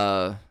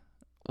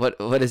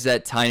 What is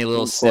that tiny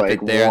little It's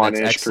snippet like there? That's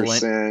 1-ish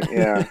excellent. percent,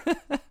 yeah.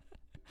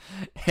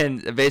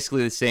 And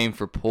basically the same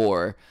for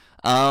poor.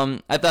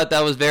 I thought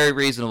that was very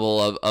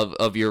reasonable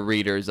of your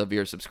readers, of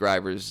your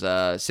subscribers.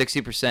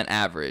 60%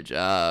 average.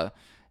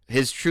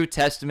 His True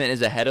Testament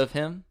is ahead of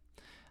him.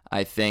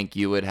 I think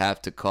you would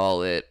have to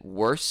call it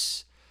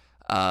worse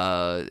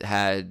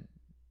had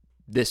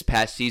this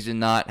past season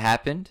not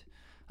happened.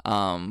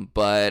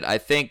 But I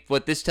think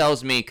what this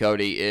tells me,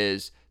 Cody,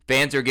 is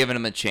fans are giving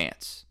him a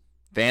chance.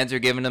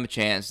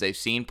 They've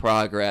seen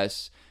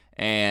progress,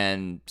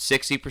 and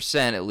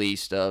 60% at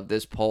least of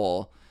this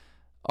poll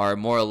are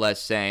more or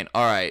less saying,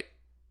 all right,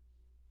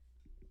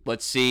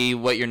 let's see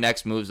what your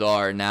next moves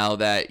are now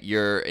that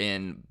you're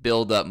in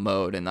build-up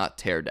mode and not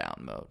tear-down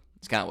mode.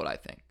 It's kind of what I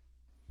think.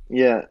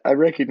 Yeah, I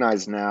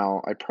recognize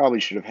now I probably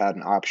should have had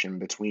an option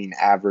between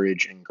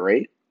average and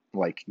great,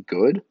 like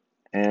good.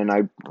 And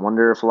I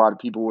wonder if a lot of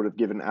people would have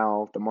given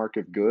Al the mark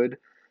of good.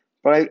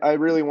 But I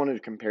really wanted to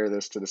compare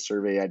this to the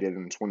survey I did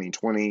in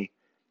 2020.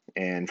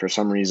 And for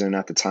some reason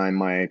at the time,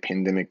 my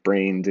pandemic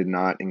brain did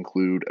not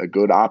include a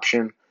good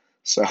option.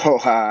 So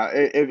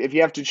if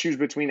you have to choose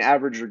between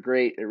average or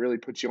great, it really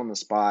puts you on the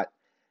spot.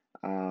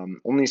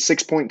 Only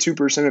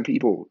 6.2% of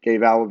people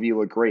gave Al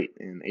Avila great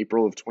in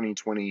April of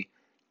 2020.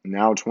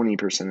 Now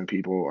 20% of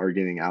people are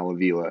getting Al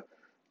Avila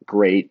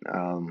great.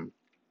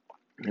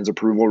 His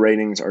approval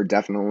ratings are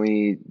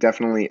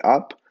definitely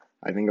up.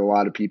 I think a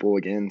lot of people,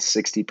 again,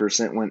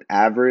 60% went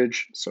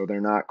average, so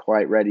they're not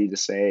quite ready to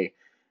say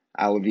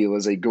Al Avila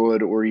is a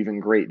good or even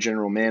great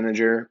general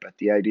manager, but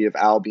the idea of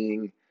Al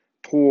being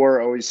poor,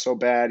 oh, he's so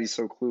bad, he's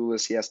so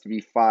clueless, he has to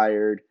be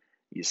fired.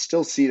 You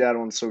still see that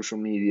on social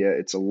media.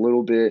 It's a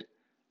little bit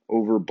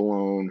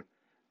overblown.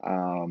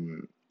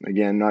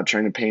 Again, not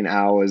trying to paint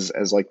Al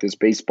as like this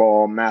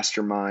baseball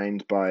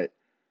mastermind, but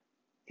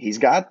he's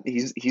the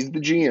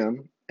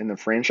GM, and the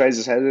franchise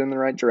is headed in the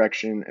right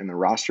direction, and the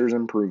roster is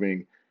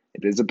improving.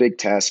 It is a big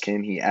test.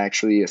 Can he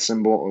actually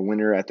assemble a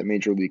winner at the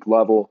major league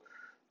level?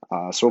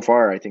 So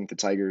far, I think the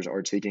Tigers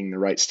are taking the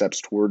right steps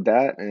toward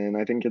that, and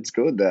I think it's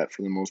good that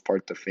for the most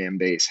part the fan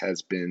base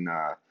has been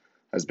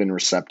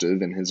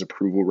receptive, and his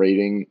approval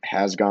rating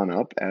has gone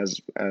up as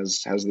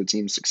has the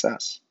team's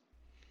success.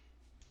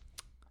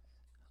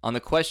 On the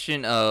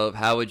question of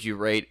how would you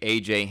rate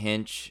AJ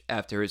Hinch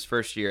after his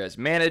first year as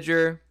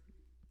manager,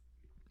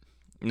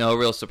 no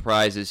real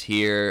surprises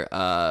here.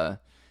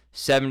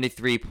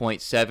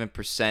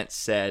 73.7%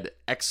 said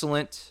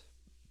excellent,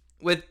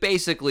 with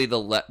basically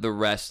the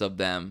rest of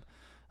them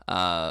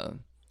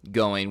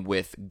going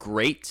with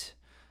great.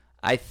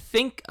 I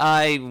think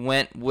I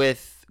went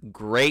with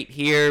great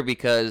here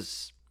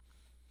because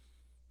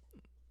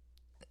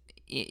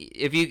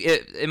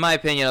in my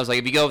opinion, I was like,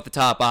 if you go with the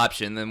top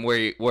option, then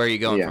where are you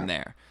going from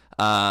there?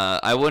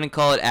 I wouldn't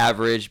call it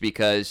average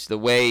because the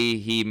way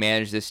he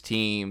managed this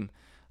team,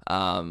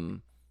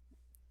 in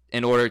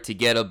order to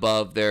get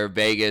above their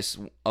Vegas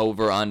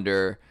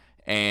over-under,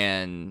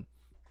 and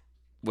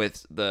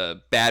with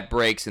the bad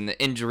breaks and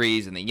the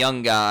injuries and the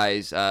young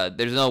guys,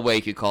 there's no way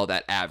you could call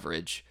that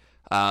average.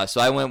 So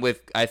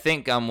I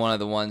think I'm one of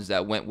the ones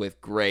that went with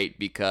great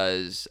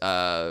because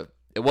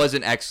it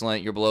wasn't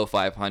excellent. You're below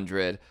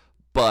 500,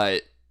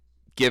 but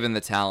given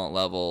the talent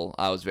level,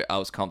 I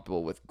was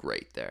comfortable with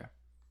great there.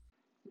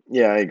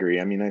 Yeah, I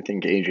agree. I mean, I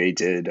think AJ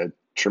did a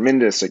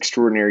tremendous,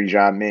 extraordinary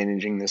job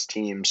managing this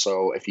team.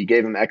 So if you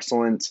gave him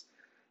excellent,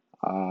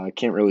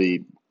 can't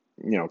really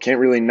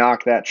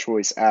knock that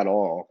choice at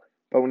all.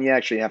 But when you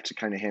actually have to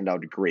kind of hand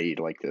out a grade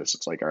like this,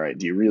 it's like, all right,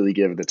 do you really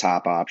give the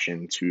top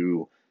option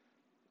to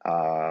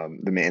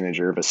the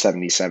manager of a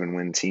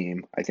 77-win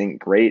team? I think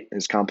great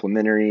is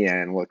complimentary,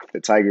 and look, if the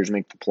Tigers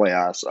make the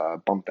playoffs,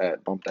 bump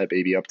that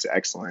baby up to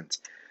excellent.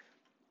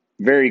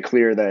 Very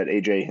clear that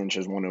AJ Hinch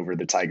has won over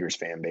the Tigers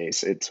fan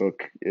base. It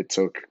took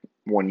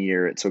 1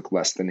 year. It took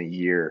less than a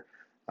year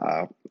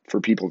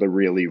for people to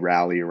really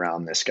rally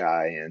around this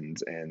guy, and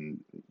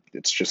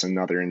it's just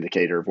another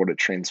indicator of what a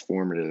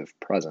transformative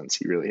presence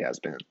he really has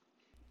been.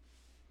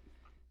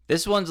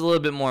 This one's a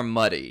little bit more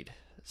muddied.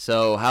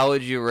 So how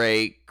would you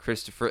rate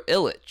Christopher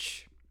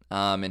Ilitch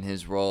in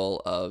his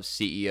role of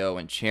CEO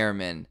and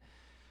chairman?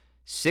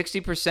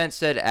 60%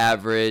 said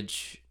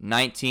average,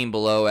 19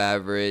 below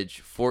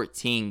average,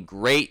 14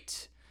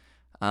 great.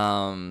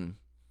 Probably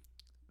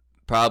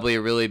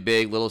a really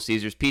big Little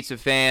Caesars Pizza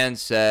fan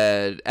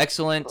said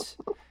excellent,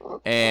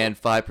 and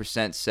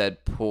 5%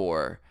 said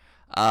poor.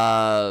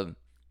 I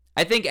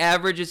think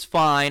average is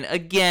fine.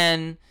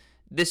 Again,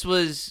 this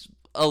was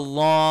a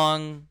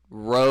long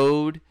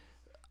road.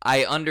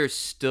 I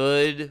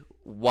understood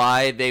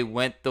why they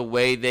went the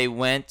way they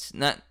went.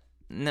 Not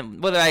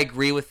whether I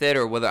agree with it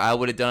or whether I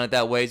would have done it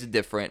that way is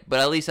different, but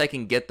at least I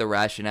can get the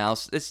rationale.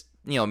 This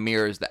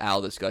mirrors the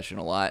Al discussion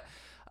a lot.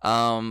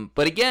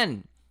 But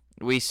again,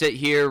 we sit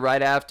here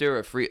right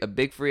after a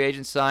big free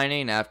agent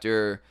signing,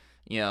 after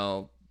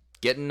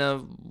getting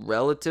a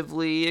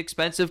relatively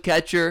expensive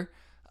catcher.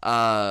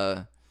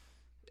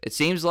 It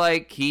seems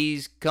like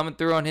he's coming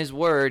through on his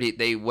word.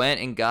 They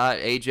went and got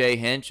AJ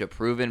Hinch, a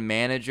proven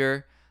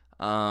manager.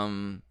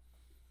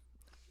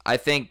 I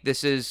think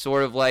this is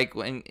sort of like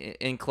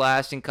in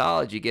class in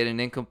college, you get an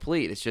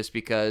incomplete. It's just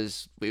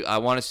because I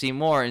want to see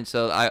more, and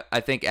so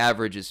I think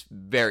average is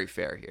very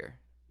fair here.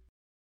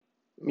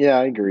 Yeah,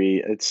 I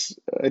agree.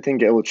 I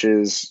think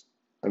Illich's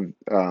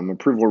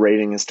approval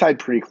rating is tied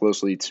pretty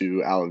closely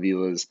to Al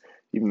Avila's,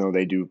 even though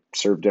they do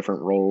serve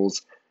different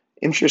roles.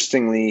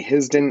 Interestingly,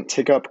 his didn't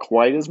tick up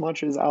quite as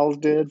much as Al's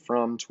did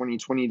from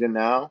 2020 to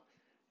now,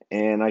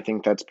 and I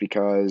think that's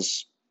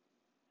because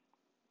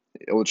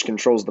Ilitch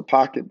controls the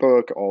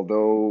pocketbook,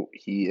 although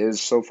he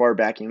is so far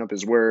backing up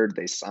his word.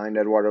 They signed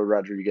Eduardo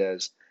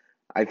Rodriguez.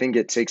 I think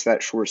it takes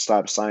that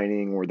shortstop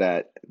signing or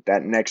that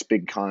next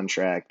big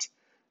contract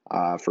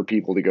for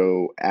people to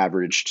go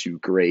average to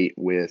great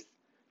with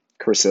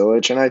Chris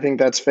Ilitch, and I think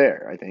that's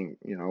fair. I think,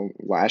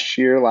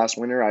 last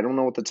winter, I don't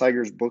know what the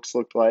Tigers' books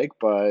looked like,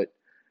 but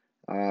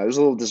I was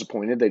a little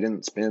disappointed they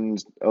didn't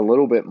spend a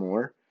little bit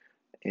more.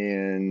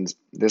 And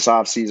this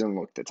offseason,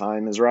 look, the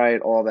time is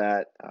right, all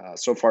that.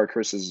 So far,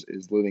 Chris is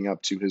living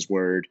up to his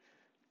word.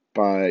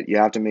 But you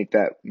have to make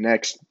that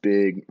next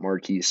big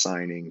marquee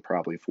signing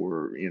probably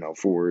for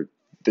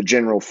the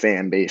general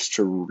fan base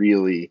to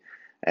really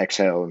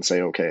exhale and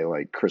say, okay,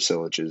 like Chris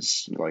Ilitch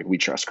is, like, we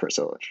trust Chris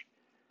Ilitch.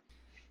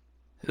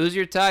 Who's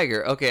your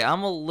Tiger? Okay,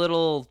 I'm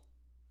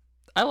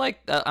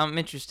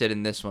interested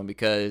in this one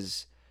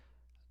because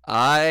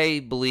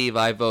I believe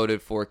I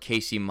voted for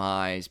Casey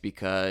Mize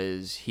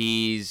because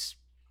he's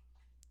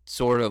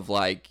sort of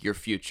like your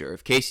future.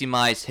 If Casey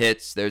Mize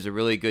hits, there's a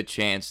really good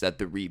chance that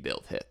the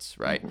rebuild hits,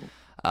 right?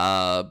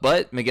 Mm-hmm.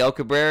 But Miguel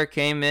Cabrera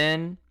came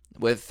in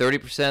with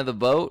 30% of the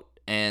vote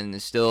and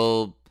is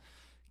still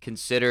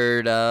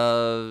considered,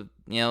 Mr.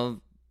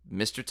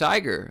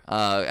 Tiger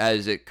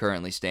as it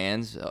currently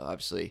stands.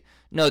 Obviously,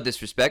 no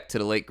disrespect to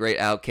the late great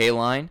Al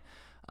Kaline.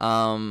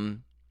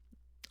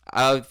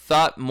 I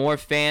thought more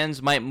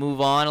fans might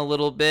move on a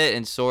little bit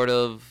and sort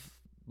of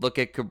look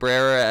at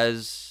Cabrera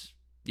as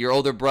your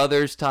older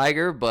brother's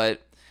Tiger, but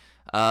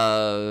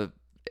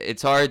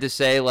it's hard to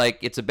say like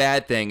it's a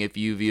bad thing if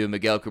you view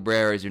Miguel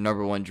Cabrera as your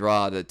number one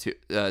draw to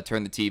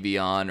turn the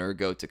TV on or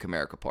go to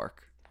Comerica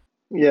Park.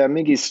 Yeah,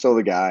 Miggy's still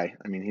the guy.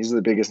 I mean, he's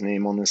the biggest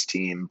name on this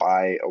team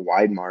by a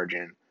wide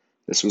margin.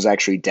 This was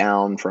actually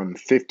down from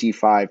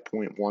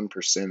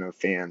 55.1% of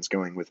fans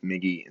going with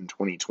Miggy in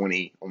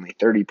 2020, only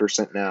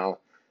 30% now.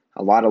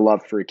 A lot of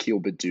love for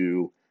Akil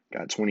Baddoo,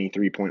 got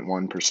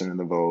 23.1% of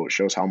the vote.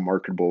 Shows how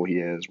marketable he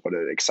is, what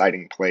an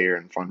exciting player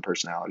and fun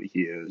personality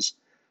he is.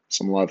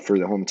 Some love for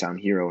the hometown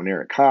hero and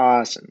Eric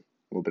Haas, and a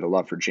little bit of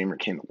love for Jamer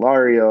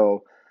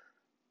Candelario.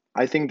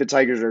 I think the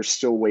Tigers are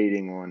still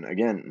waiting on,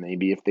 again,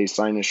 maybe if they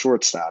sign a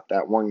shortstop,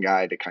 that one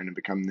guy to kind of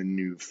become the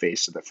new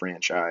face of the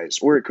franchise.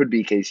 Or it could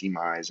be Casey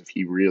Mize if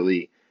he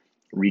really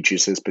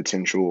reaches his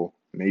potential.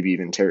 Maybe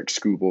even Tarek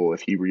Skubal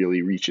if he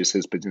really reaches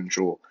his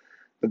potential.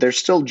 But they're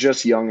still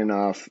just young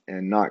enough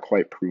and not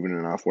quite proven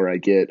enough where I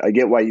get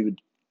why you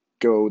would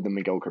go the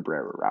Miguel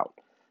Cabrera route.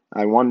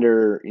 I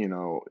wonder,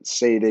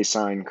 say they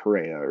sign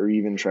Correa or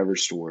even Trevor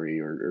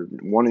Story or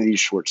one of these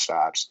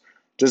shortstops,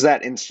 does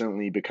that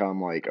instantly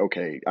become like,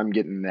 okay, I'm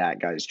getting that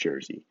guy's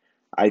jersey?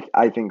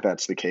 I think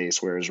that's the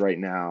case. Whereas right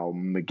now,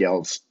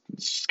 Miguel's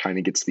kind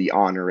of gets the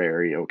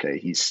honorary, okay,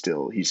 he's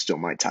still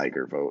my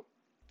Tiger vote.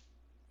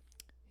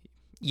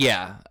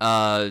 Yeah,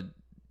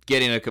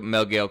 getting a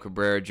Miguel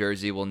Cabrera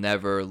jersey will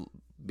never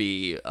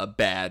be a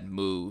bad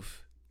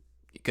move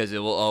because it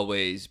will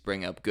always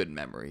bring up good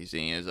memories.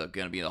 And he is going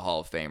to be in the Hall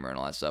of Famer and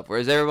all that stuff.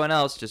 Whereas everyone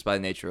else, just by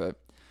the nature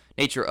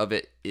of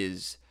it,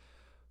 is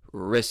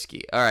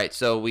risky. All right,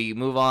 so we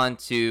move on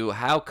to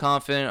how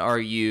confident are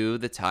you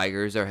the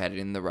Tigers are headed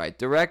in the right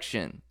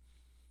direction?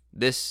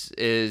 This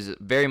is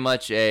very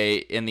much a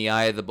in the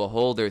eye of the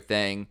beholder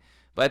thing,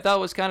 but I thought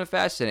it was kind of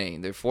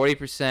fascinating. They're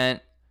 40%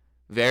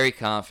 very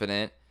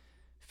confident,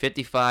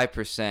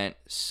 55%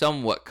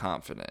 somewhat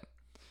confident,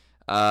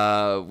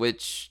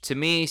 which to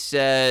me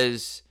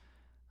says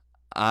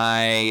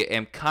I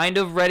am kind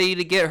of ready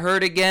to get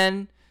hurt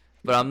again,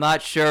 but I'm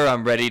not sure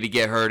I'm ready to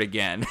get hurt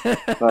again.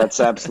 That's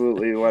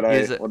absolutely what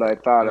I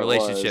thought it was.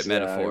 Relationship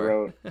metaphor. I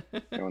wrote,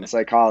 in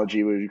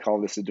psychology, we would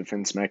call this a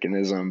defense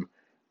mechanism.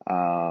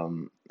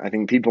 I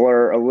think people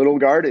are a little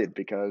guarded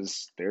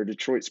because they're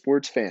Detroit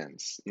sports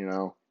fans.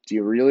 Do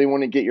you really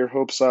want to get your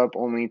hopes up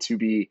only to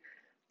be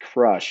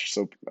crushed?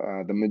 So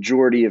the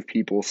majority of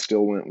people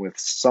still went with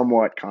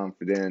somewhat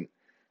confident.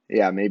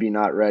 Yeah, maybe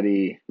not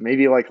ready.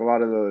 Maybe like a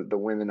lot of the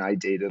women I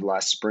dated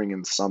last spring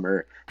and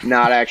summer,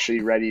 not actually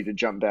ready to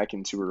jump back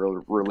into a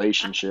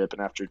relationship.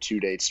 And after 2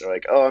 dates, they're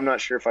like, "Oh, I'm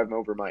not sure if I'm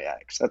over my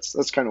ex."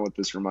 That's kind of what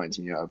this reminds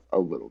me of a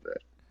little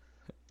bit.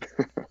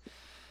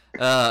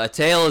 A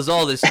tale is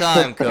all this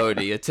time,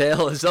 Cody. A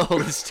tale is all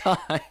this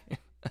time.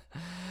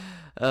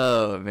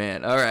 Oh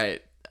man! All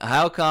right.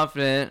 How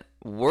confident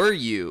were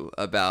you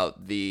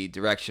about the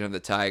direction of the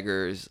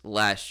Tigers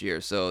last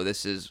year? So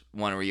this is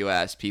one where you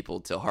ask people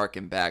to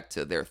harken back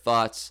to their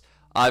thoughts.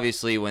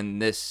 Obviously, when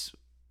this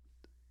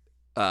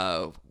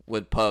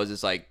would pose,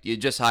 it's like you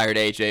just hired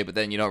AJ, but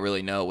then you don't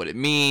really know what it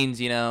means,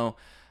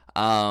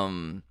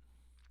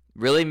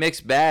 Really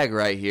mixed bag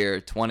right here.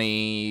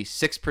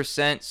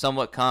 26%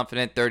 somewhat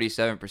confident,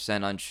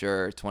 37%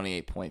 unsure,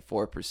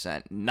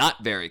 28.4%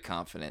 not very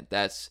confident.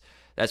 That's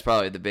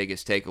probably the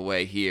biggest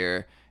takeaway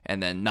here. And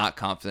then not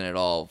confident at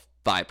all,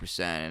 5%,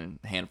 and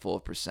a handful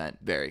of percent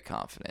very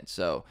confident.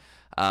 So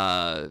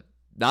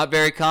not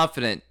very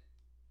confident,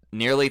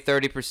 nearly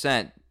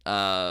 30%,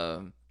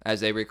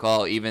 as they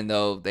recall, even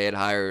though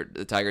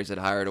the Tigers had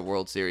hired a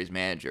World Series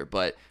manager.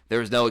 But there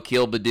was no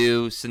Akil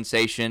Baddoo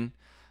sensation.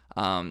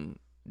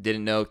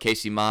 Didn't know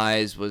Casey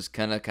Mize was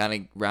kind of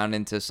round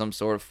into some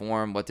sort of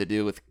form, what to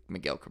do with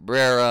Miguel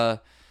Cabrera.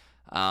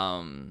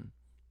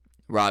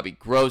 Robbie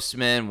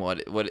Grossman,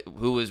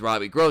 who was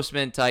Robbie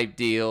Grossman type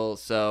deal.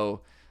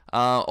 So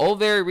all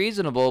very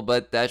reasonable,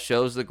 but that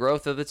shows the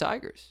growth of the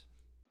Tigers.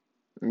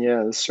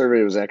 Yeah, this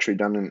survey was actually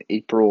done in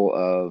April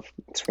of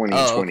 2020.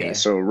 Oh, okay.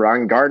 So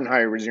Ron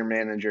Gardenhire was your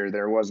manager.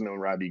 There was no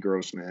Robbie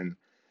Grossman.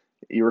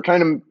 You were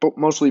kind of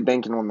mostly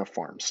banking on the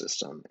farm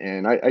system.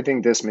 And I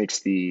think this makes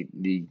the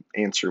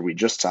answer we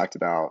just talked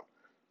about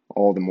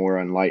all the more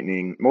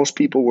enlightening. Most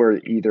people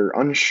were either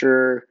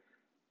unsure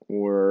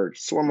or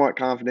somewhat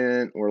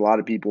confident, or a lot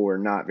of people were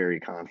not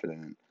very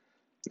confident.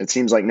 It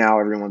seems like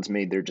now everyone's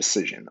made their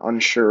decision.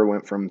 Unsure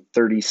went from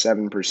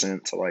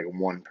 37% to like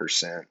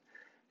 1%,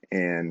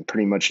 and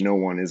pretty much no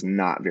one is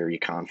not very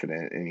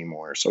confident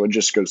anymore. So it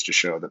just goes to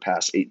show the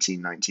past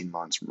 18, 19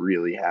 months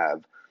really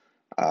have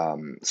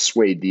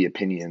swayed the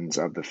opinions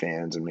of the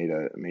fans and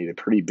made a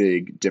pretty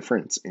big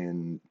difference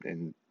in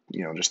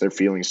just their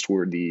feelings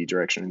toward the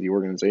direction of the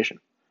organization.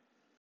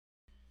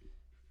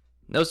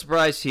 No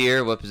surprise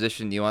here. What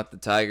position do you want the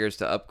Tigers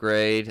to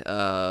upgrade?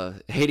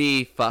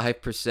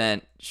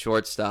 85%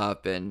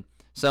 shortstop, and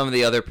some of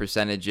the other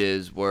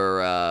percentages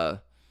were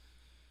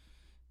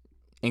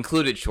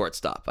included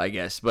shortstop, I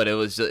guess, but it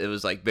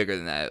was like bigger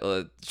than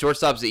that.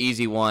 Shortstop's the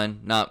easy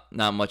one. Not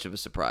much of a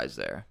surprise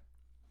there.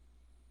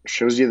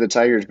 Shows you the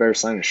Tigers better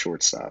sign a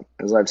shortstop.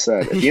 As I've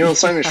said, if you don't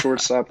sign a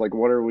shortstop, like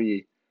what are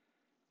we?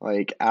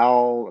 Like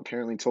Al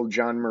apparently told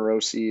John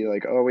Morosi,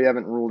 like, oh, we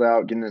haven't ruled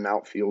out getting an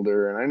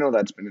outfielder, and I know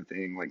that's been a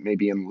thing. Like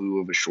maybe in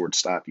lieu of a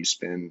shortstop, you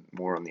spend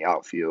more on the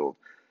outfield.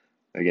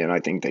 Again, I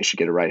think they should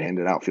get a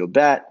right-handed outfield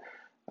bat,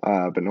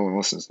 but no one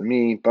listens to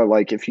me. But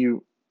like if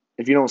you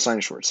don't sign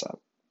a shortstop,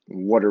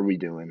 what are we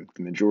doing?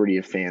 The majority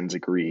of fans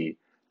agree.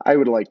 I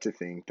would like to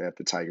think that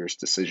the Tigers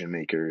decision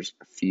makers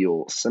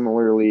feel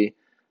similarly,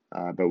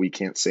 but we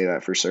can't say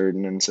that for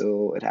certain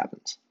until it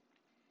happens.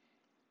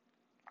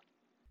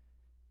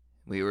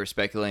 We were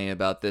speculating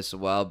about this a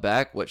while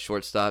back. What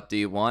shortstop do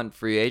you want in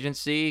free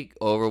agency?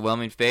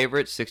 Overwhelming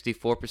favorite,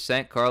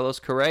 64%, Carlos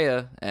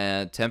Correa,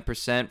 and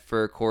 10%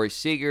 for Corey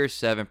Seager,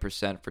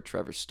 7% for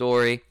Trevor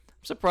Story.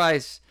 I'm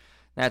surprised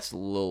that's a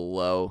little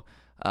low.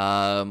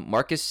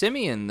 Marcus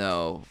Semien,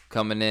 though,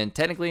 coming in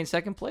technically in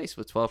second place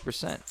with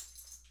 12%.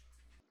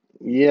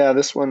 Yeah,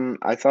 this one,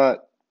 I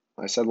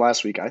said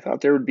last week, I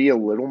thought there would be a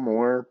little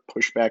more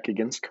pushback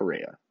against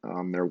Correa.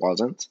 There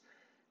wasn't.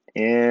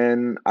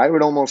 And I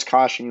would almost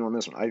caution you on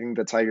this one. I think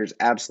the Tigers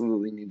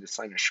absolutely need to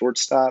sign a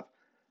shortstop.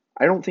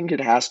 I don't think it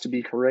has to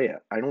be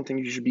Correa. I don't think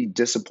you should be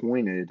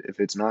disappointed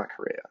if it's not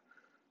Correa.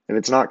 If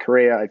it's not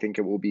Correa, I think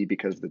it will be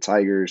because the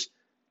Tigers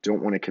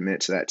don't want to commit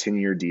to that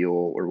 10-year deal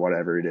or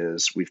whatever it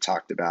is we've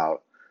talked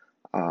about.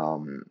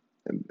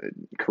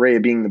 Correa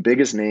being the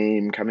biggest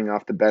name, coming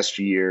off the best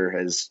year,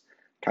 has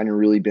kind of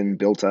really been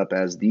built up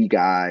as the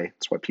guy.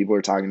 It's what people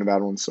are talking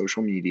about on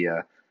social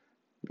media.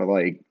 But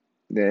like,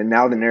 and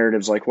now the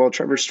narrative's like, well,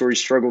 Trevor Story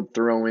struggled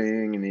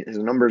throwing and his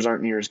numbers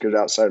aren't near as good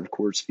outside of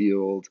Coors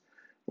Field.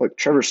 Look,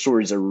 Trevor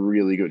Story's a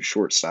really good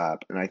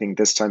shortstop. And I think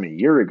this time a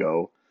year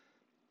ago,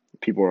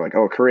 people were like,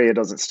 oh, Correa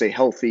doesn't stay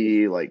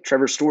healthy. Like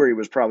Trevor Story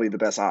was probably the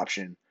best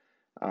option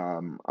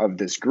of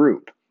this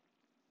group.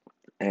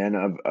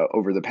 And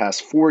over the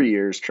past 4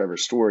 years, Trevor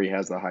Story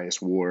has the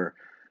highest WAR.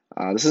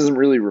 This isn't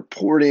really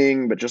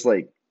reporting, but just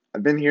like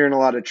I've been hearing a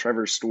lot of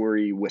Trevor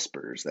Story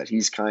whispers that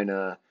he's kind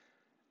of,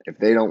 if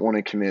they don't want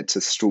to commit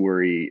to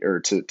Story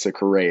or to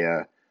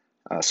Correa,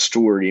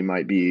 Story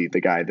might be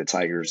the guy the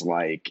Tigers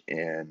like.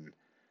 And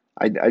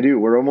I do.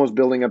 We're almost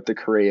building up the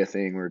Correa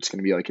thing where it's going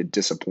to be like a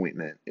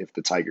disappointment if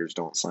the Tigers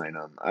don't sign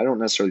him. I don't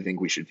necessarily think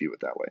we should view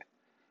it that way.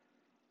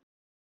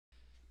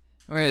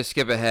 We're going to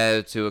skip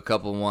ahead to a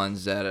couple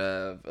ones that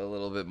a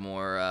little bit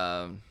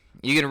more.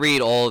 You can read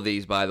all of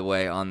these, by the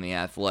way, on The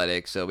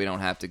Athletic, so we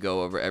don't have to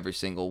go over every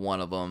single one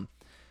of them.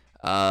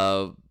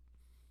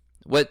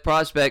 What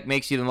prospect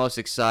makes you the most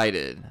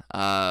excited?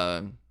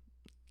 Got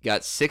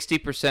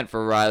 60%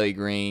 for Riley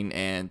Green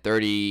and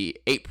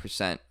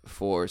 38%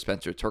 for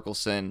Spencer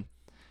Torkelson.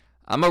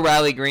 I'm a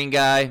Riley Green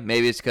guy.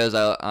 Maybe it's because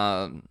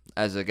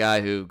as a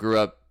guy who grew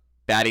up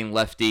batting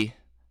lefty,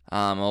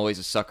 I'm always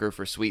a sucker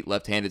for sweet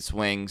left-handed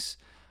swings.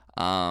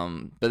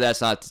 But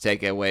that's not to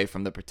take away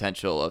from the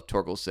potential of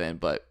Torkelson.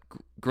 But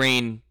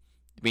Green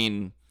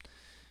being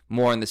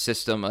more in the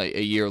system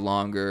a year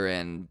longer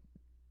and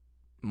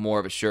more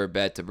of a sure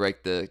bet to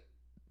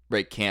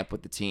break camp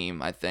with the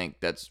team, I think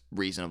that's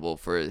reasonable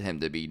for him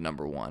to be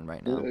number one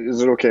right now.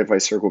 Is it okay if I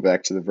circle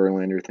back to the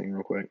Verlander thing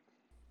real quick?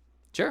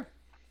 Sure.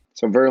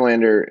 So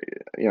Verlander,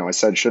 I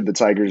said, should the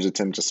Tigers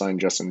attempt to sign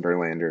Justin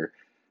Verlander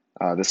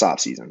this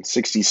offseason?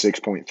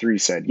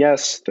 66.3 said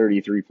yes,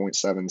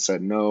 33.7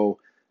 said no.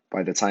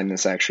 By the time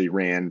this actually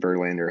ran,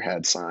 Verlander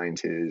had signed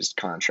his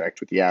contract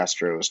with the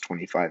Astros,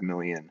 $25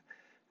 million,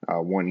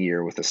 1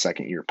 year with a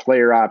second-year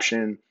player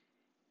option.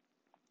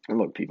 And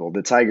look, people,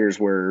 the Tigers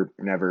were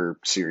never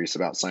serious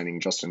about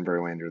signing Justin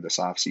Verlander this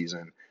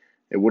offseason.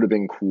 It would have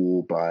been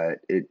cool, but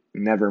it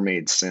never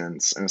made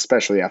sense. And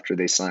especially after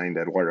they signed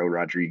Eduardo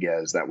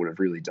Rodriguez, that would have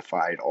really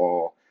defied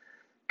all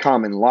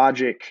common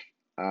logic.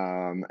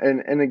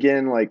 And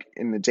again, like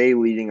in the day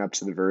leading up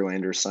to the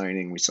Verlander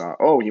signing, we saw,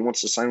 oh, he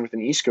wants to sign with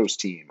an East Coast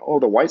team. Oh,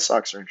 the White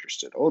Sox are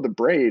interested. Oh, the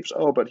Braves.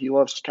 Oh, but he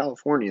loves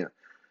California.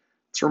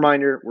 It's a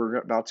reminder, we're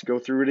about to go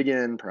through it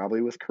again,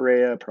 probably with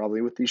Correa,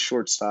 probably with these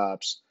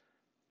shortstops.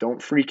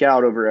 Don't freak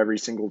out over every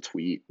single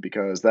tweet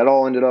because that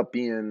all ended up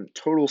being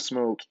total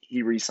smoke.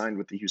 He re-signed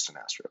with the Houston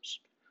Astros.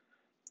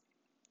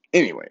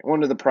 Anyway,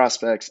 on to the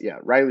prospects. Yeah,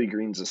 Riley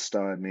Green's a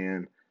stud,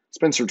 man.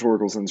 Spencer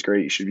Torkelson's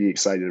great. You should be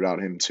excited about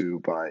him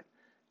too, but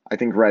I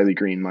think Riley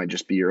Green might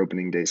just be your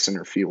opening day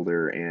center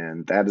fielder,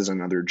 and that is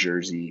another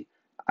jersey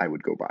I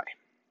would go buy.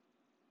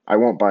 I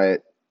won't buy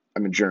it.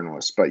 I'm a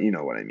journalist, but you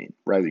know what I mean.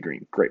 Riley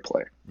Green, great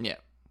player. Yeah.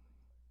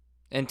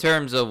 In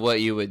terms of what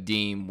you would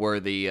deem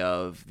worthy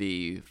of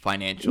the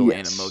financial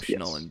and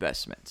emotional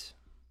investment.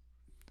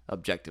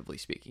 objectively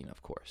speaking,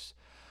 of course.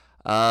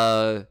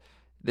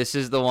 This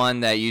is the one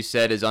that you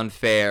said is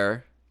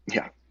unfair.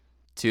 Yeah.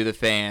 To the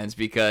fans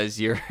because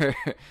you're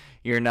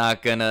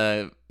not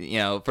gonna,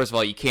 first of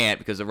all, you can't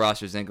because the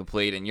roster's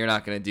incomplete, and you're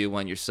not gonna do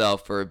one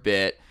yourself for a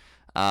bit.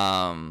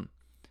 But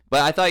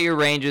I thought your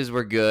ranges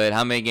were good.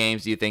 How many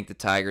games do you think the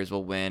Tigers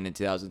will win in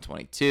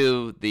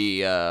 2022?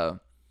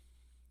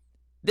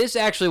 This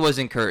actually was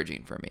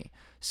encouraging for me.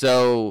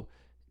 So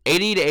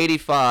 80 to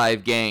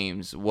 85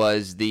 games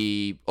was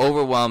the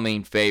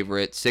overwhelming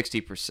favorite,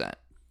 60%,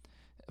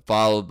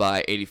 followed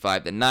by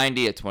 85 to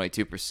 90 at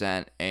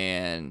 22%,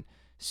 and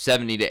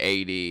 70 to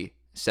 80,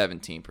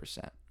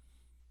 17%.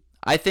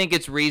 I think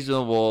it's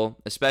reasonable,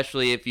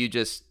 especially if you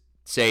just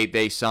say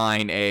they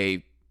sign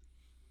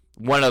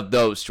one of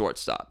those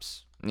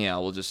shortstops.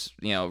 We'll just,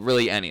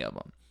 really any of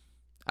them.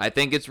 I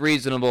think it's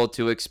reasonable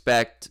to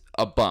expect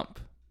a bump.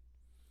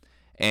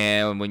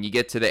 And when you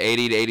get to the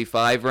 80 to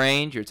 85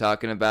 range, you're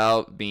talking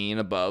about being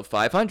above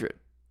 500,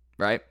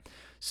 right?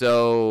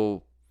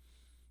 So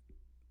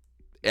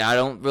I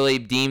don't really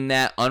deem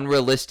that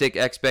unrealistic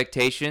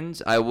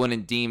expectations. I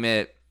wouldn't deem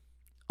it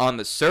on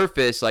the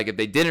surface, like if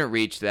they didn't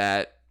reach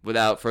that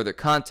without further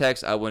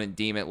context, I wouldn't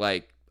deem it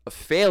like a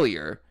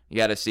failure. You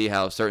got to see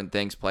how certain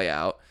things play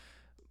out.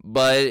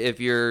 But if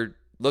you're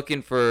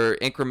looking for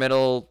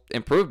incremental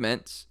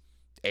improvements,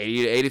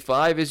 80 to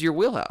 85 is your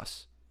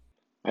wheelhouse.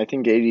 I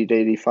think 80 to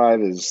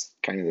 85 is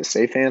kind of the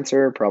safe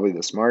answer, probably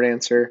the smart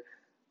answer.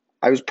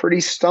 I was pretty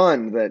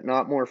stunned that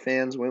not more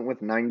fans went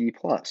with 90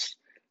 plus.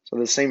 So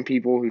the same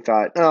people who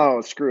thought,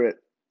 oh, screw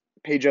it,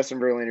 pay Justin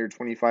Verlander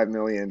 $25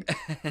 million,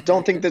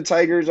 don't think the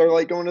Tigers are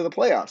like going to the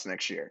playoffs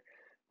next year.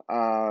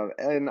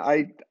 And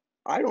I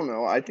don't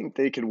know. I think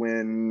they could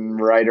win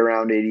right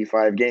around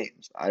 85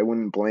 games. I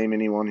wouldn't blame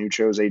anyone who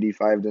chose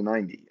 85 to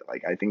 90.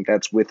 Like, I think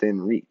that's within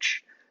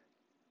reach.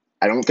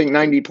 I don't think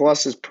 90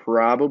 plus is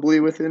probably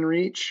within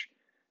reach.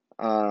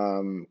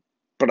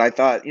 But I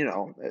thought,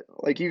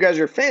 like, you guys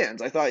are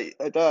fans. I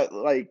thought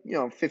like,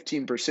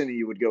 15% of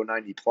you would go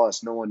 90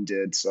 plus. No one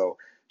did. So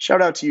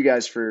shout out to you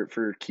guys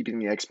for keeping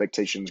the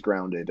expectations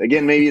grounded.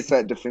 Again, maybe it's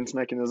that defense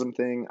mechanism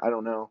thing. I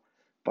don't know.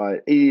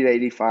 But 80 to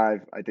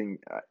 85, I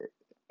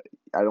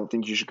don't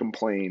think you should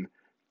complain.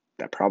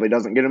 That probably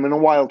doesn't get them in a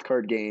wild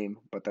card game,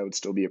 but that would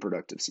still be a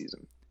productive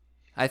season.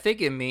 I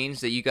think it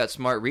means that you got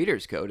smart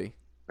readers, Cody.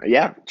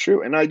 Yeah,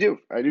 true. And I do.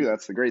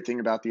 That's the great thing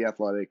about The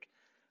Athletic.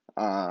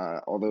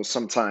 Although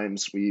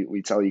sometimes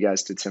we tell you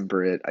guys to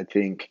temper it, I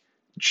think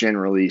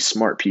generally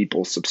smart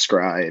people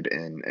subscribe,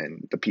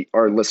 and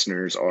our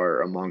listeners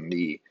are among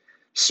the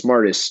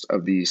smartest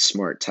of these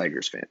smart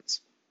Tigers fans.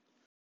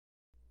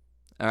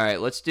 All right,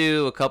 let's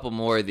do a couple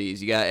more of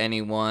these. You got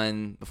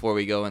anyone before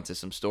we go into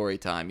some story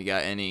time? You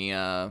got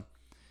anyone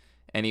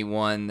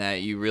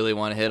that you really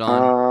want to hit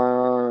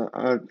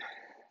on?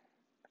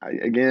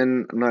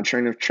 Again, I'm not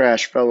trying to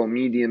trash fellow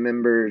media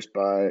members,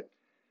 but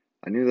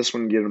I knew this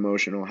one would get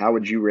emotional. How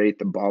would you rate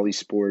the Bally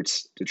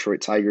Sports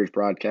Detroit Tigers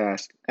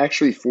broadcast?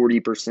 Actually,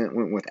 40%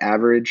 went with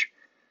average,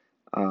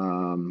 but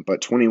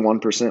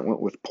 21%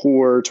 went with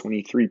poor,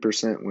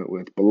 23% went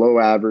with below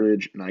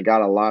average, and I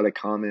got a lot of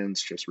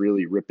comments just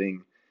really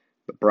ripping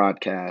the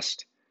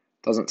broadcast.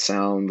 Doesn't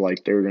sound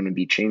like there are going to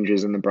be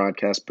changes in the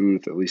broadcast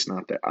booth, at least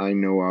not that I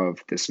know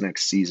of this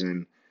next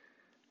season.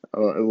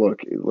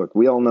 Look,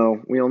 we all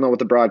know what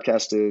the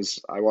broadcast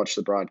is. I watch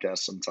the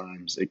broadcast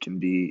sometimes. It can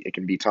be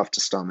tough to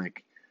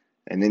stomach.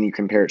 And then you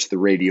compare it to the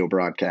radio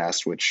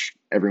broadcast, which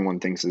everyone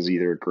thinks is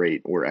either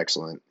great or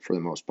excellent for the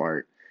most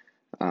part.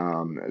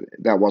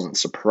 That wasn't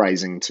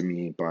surprising to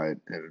me, but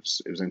it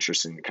was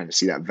interesting to kind of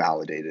see that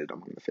validated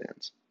among the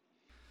fans.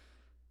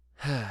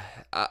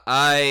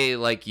 I,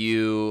 like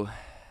you,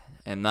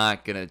 am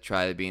not going to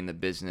try to be in the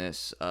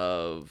business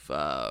of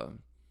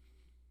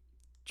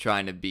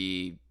trying to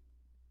be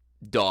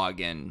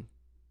dogging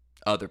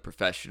other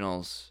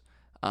professionals.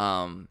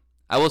 I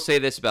will say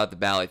this about the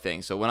Bally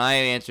thing. So when I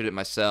answered it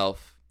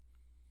myself,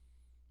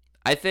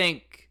 I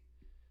think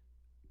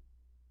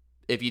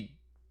if you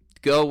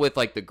go with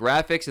like the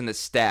graphics and the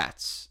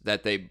stats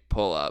that they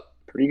pull up,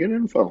 pretty good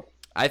info.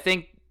 I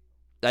think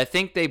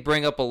they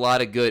bring up a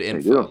lot of good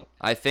info.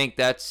 I think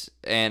that's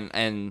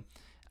and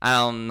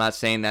I'm not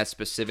saying that's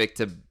specific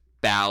to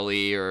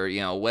Bally or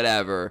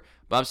whatever.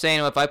 But I'm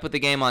saying if I put the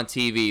game on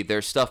TV,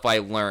 there's stuff I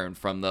learned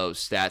from those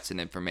stats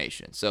and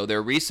information. So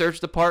their research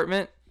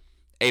department,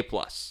 A+.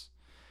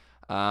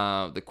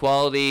 The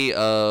quality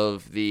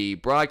of the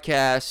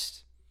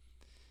broadcast,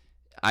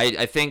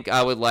 I think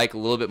I would like a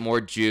little bit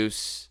more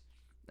juice.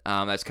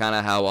 That's kind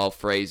of how I'll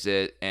phrase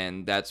it.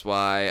 And that's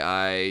why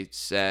I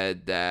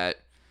said that,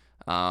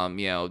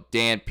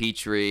 Dan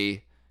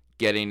Petrie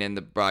getting in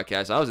the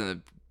broadcast. I was in the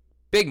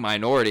big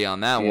minority on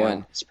that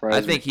one.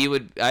 I think he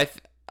would...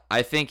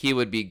 I think he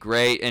would be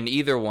great in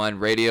either one,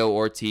 radio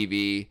or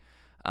TV.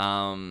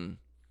 I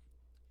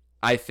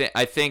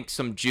think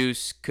some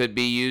juice could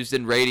be used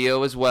in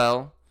radio as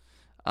well.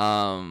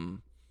 But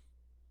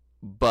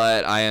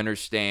I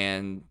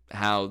understand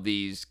how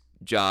these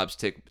jobs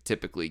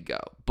typically go.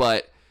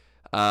 But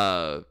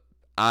I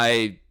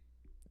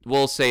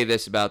will say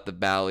this about the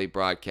Valley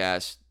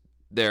broadcast: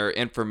 their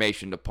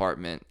information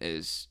department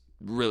is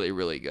really,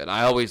 really good.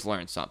 I always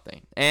learn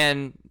something,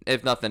 and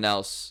if nothing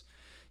else,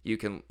 you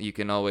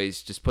can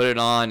always just put it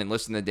on and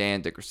listen to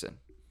Dan Dickerson.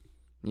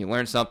 You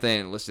learn something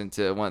and listen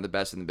to one of the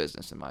best in the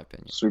business, in my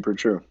opinion. Super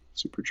true.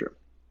 Super true.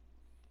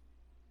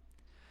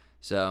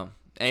 So,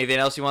 anything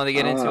else you want to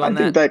get into on I that?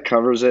 think that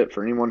covers it.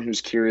 For anyone who's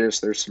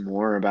curious, there's some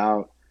more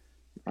about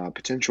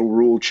potential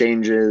rule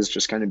changes,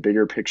 just kind of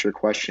bigger picture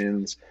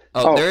questions.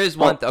 There is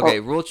one.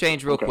 Rule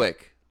change real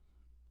quick.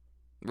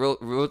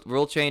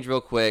 Rule change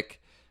real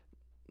quick.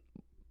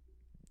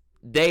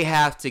 They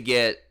have to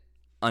get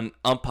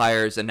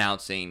umpires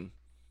announcing.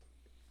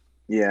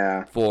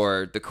 Yeah.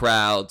 For the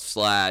crowd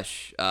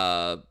slash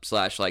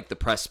like the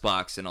press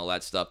box and all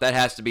that stuff. That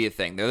has to be a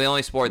thing. They're the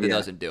only sport that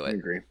doesn't do it. I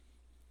agree.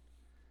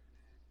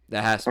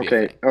 That has to be a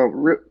thing.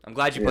 I'm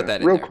glad you put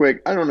that in real there.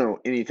 Quick. I don't know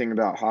anything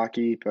about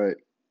hockey, but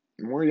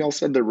more y'all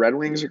said the Red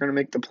Wings are going to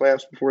make the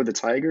playoffs before the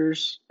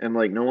Tigers, and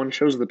like no one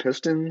chose the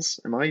Pistons.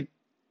 Am I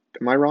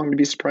wrong to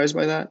be surprised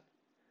by that?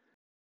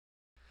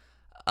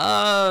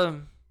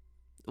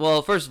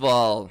 Well, first of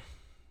all,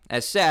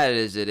 as sad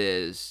as it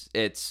is,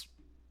 it's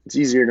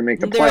easier to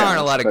make the playoffs. There aren't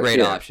a lot of great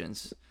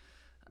options.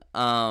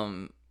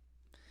 The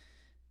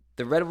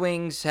Red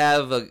Wings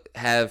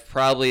have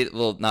probably,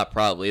 well, not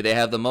probably, they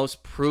have the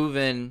most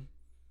proven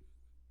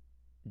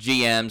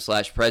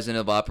GM /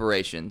 president of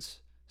operations.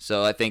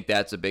 So I think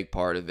that's a big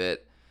part of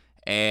it.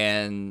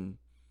 And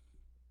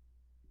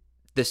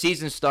the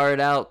season started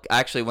out, I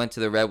actually went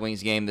to the Red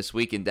Wings game this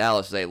week in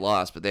Dallas. They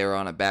lost, but they were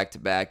on a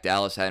back-to-back.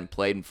 Dallas hadn't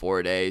played in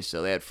 4 days,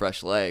 so they had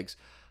fresh legs.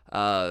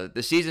 The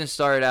season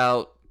started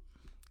out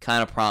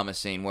kind of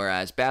promising,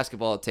 whereas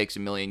basketball, it takes a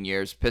million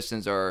years.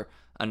 Pistons are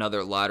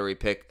another lottery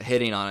pick,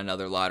 hitting on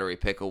another lottery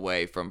pick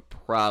away from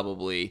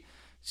probably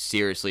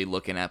seriously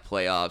looking at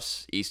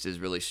playoffs. East is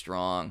really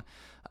strong.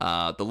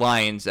 The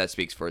Lions, that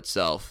speaks for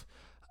itself.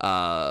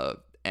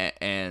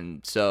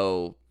 And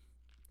so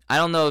I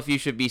don't know if you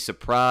should be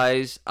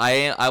surprised.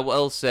 I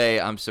will say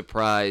I'm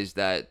surprised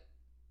that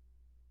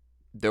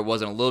there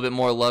wasn't a little bit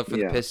more love for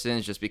the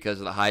Pistons just because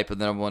of the hype of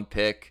the number one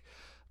pick.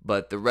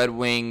 But the Red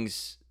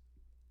Wings,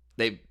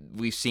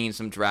 we've seen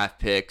some draft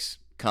picks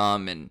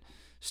come and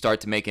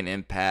start to make an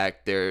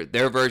impact.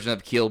 Their version of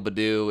Akil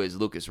Baddoo is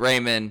Lucas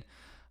Raymond,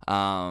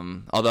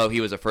 although he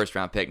was a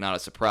first-round pick, not a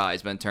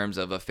surprise, but in terms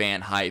of a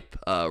fan hype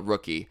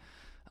rookie.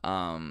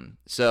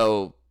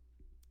 So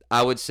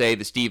I would say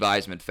the Steve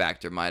Eisman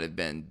factor might have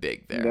been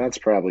big there. That's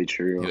probably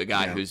true. A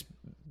guy who's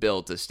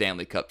built a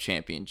Stanley Cup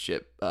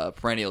championship,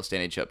 perennial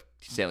Stanley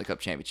Cup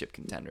championship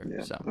contender.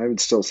 Yeah. So I would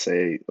still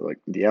say like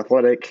the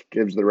Athletic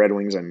gives the Red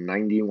Wings a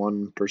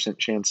 91%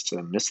 chance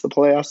to miss the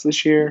playoffs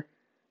this year.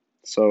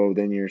 So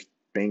then you're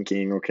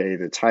banking, okay,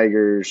 the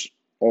Tigers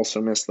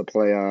also miss the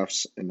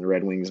playoffs and the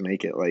Red Wings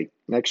make it like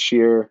next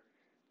year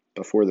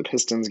before the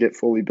Pistons get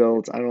fully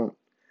built.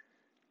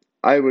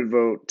 I would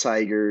vote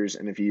Tigers,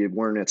 and if you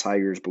weren't a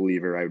Tigers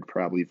believer, I would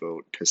probably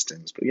vote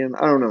Pistons. But again,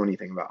 I don't know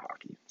anything about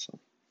hockey. So,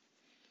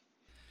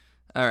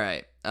 all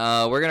right,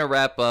 we're gonna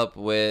wrap up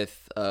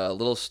with a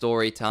little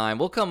story time.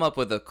 We'll come up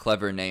with a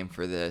clever name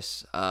for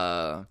this,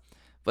 but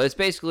it's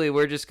basically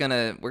we're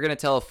gonna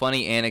tell a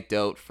funny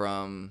anecdote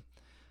from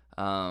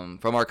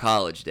our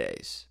college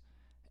days,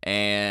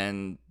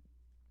 and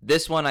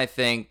this one I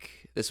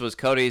think this was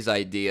Cody's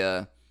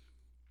idea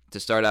to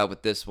start out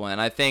with this one.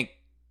 I think.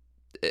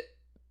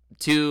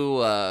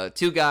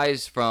 Two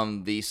guys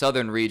from the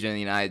southern region of the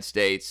United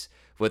States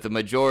with a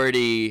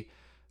majority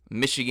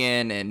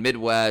Michigan and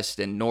Midwest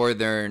and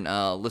northern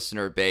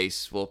listener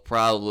base will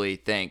probably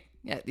think,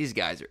 yeah, these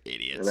guys are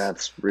idiots.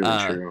 That's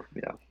really true.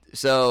 Yeah.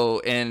 So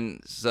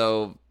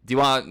do you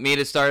want me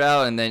to start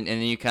out and then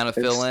you kind of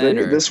fill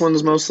in? This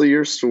one's mostly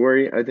your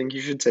story. I think you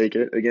should take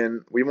it.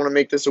 Again, we want to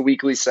make this a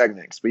weekly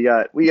segment. We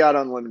got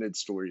unlimited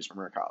stories from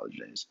our college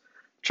days.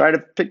 Try to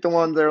pick the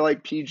ones that are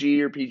like PG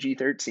or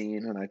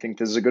PG-13, and I think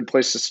this is a good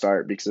place to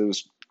start because it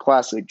was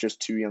classic, just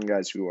two young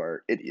guys who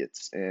are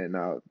idiots. And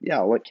I'll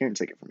let Kieran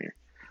take it from here.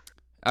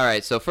 All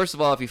right, so first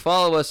of all, if you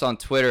follow us on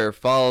Twitter,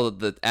 follow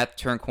the At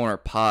the Turn Corner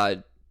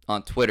Pod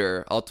on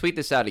Twitter. I'll tweet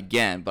this out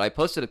again, but I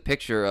posted a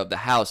picture of the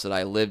house that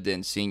I lived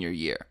in senior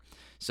year.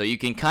 So you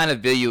can kind of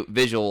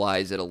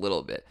visualize it a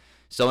little bit.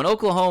 So in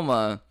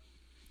Oklahoma,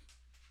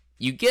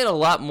 you get a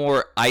lot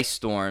more ice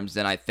storms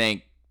than I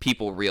think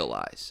people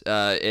realize.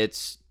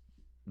 It's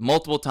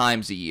multiple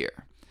times a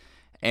year.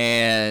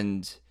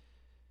 And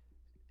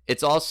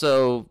it's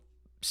also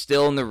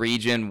still in the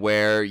region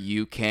where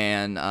you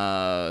can,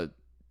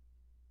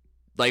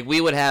 like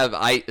we would have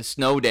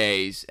snow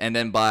days, and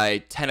then by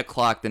 10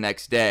 o'clock the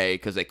next day,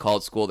 because they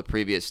called school the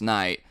previous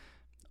night,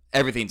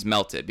 everything's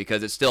melted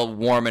because it's still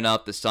warm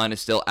enough, the sun is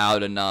still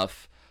out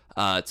enough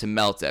to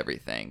melt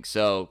everything.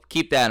 So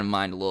keep that in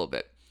mind a little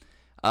bit.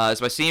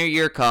 It's my senior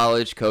year of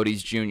college,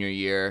 Cody's junior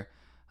year.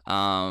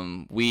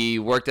 We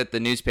worked at the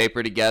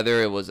newspaper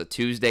together. It was a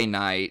Tuesday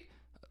night,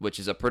 which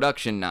is a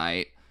production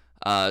night.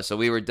 So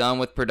we were done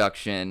with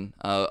production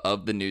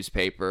of the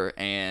newspaper,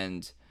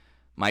 and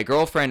my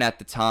girlfriend at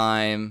the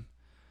time,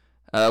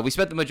 We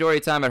spent the majority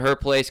of time at her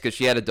place because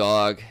she had a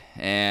dog,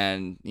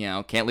 and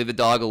can't leave the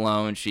dog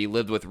alone. She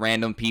lived with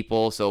random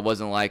people, so it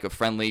wasn't like a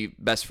friendly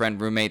best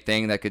friend roommate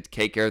thing that could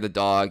take care of the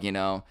dog.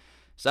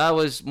 So I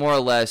was more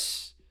or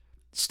less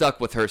stuck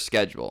with her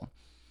schedule.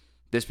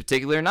 This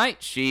particular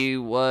night, she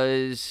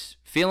was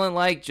feeling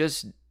like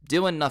just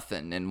doing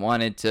nothing and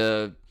wanted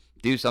to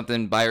do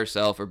something by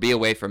herself or be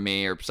away from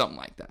me or something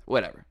like that.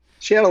 Whatever.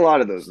 She had a lot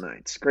of those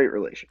nights. Great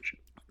relationship.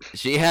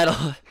 She had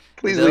a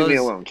Please leave me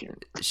alone, Kieran.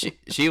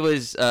 she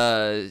was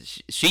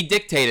she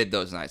dictated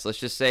those nights. Let's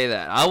just say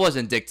that. I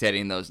wasn't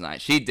dictating those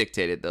nights. She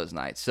dictated those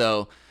nights.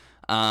 So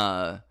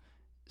I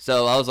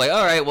was like,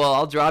 all right, well,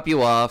 I'll drop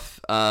you off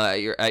at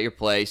your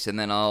place, and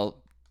then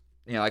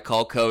I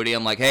call Cody.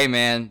 I'm like, hey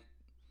man,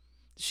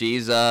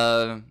 she's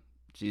trying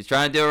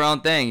to do her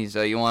own thing.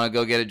 So you want to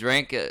go get a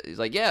drink? He's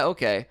like, yeah,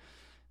 okay.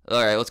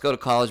 All right, let's go to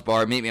College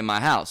Bar. Meet me in my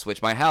house,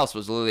 which my house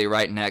was literally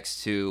right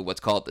next to what's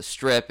called the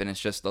Strip, and it's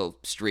just a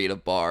street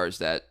of bars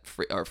that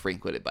are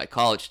frequented by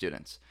college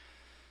students.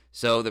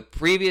 So a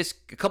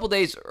couple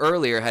days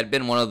earlier had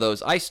been one of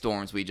those ice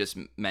storms we just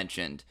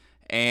mentioned,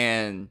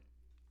 and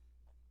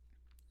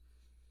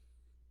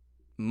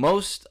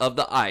most of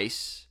the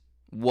ice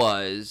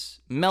was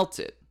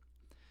melted.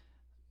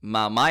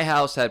 My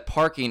house had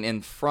parking in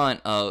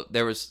front of,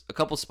 there was a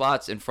couple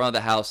spots in front of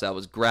the house that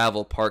was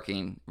gravel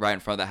parking right in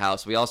front of the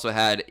house. We also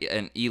had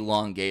an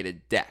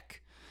elongated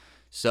deck.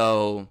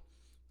 So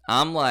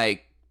I'm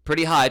like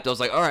pretty hyped. I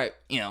was like, all right,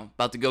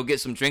 about to go get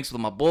some drinks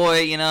with my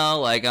boy,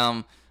 like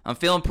I'm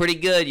feeling pretty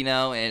good,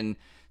 and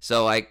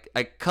so I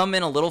come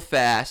in a little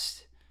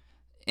fast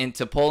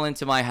to pull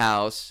into my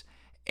house,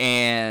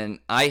 and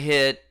I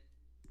hit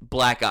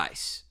black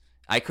ice.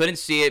 I couldn't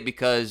see it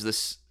because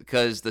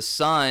the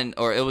sun,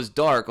 or it was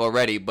dark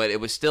already, but it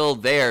was still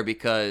there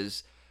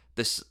because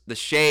the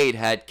shade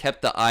had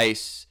kept the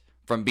ice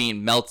from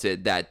being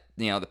melted that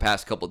the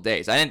past couple of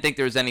days. I didn't think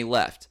there was any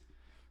left.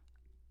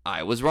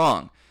 I was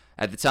wrong.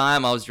 At the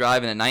time, I was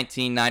driving a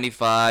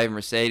 1995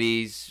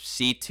 Mercedes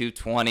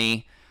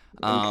C220.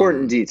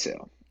 Important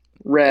detail.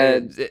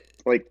 Red,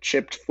 like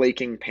chipped,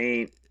 flaking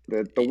paint.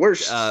 The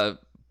worst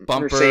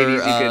bumper,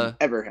 Mercedes you could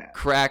ever have.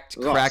 Cracked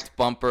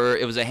bumper.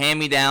 It was a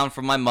hand-me-down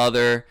from my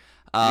mother.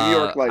 New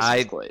York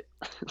license plate.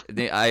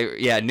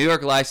 New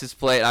York license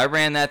plate. I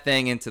ran that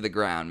thing into the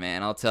ground,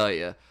 man. I'll tell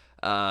you.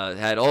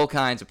 Had all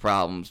kinds of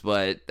problems,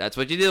 but that's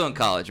what you do in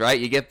college, right?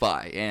 You get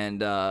by.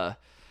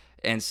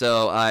 And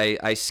so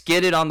I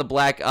skidded on the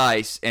black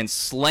ice and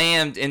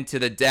slammed into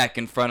the deck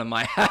in front of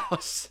my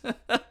house.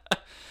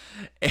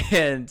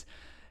 and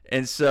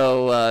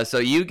so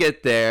you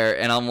get there,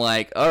 and I'm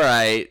like, all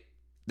right,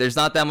 there's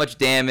not that much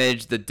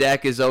damage. The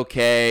deck is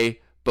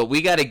okay, but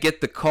we got to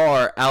get the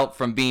car out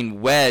from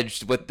being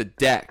wedged with the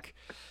deck.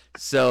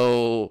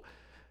 So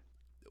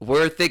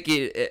we're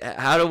thinking,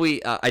 how do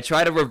we? I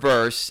try to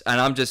reverse, and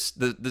I'm just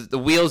the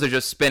wheels are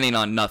just spinning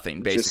on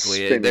nothing,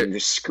 basically. They're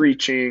just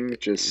screeching,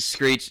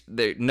 screech.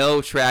 There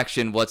no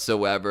traction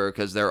whatsoever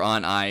because they're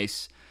on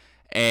ice.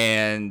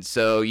 And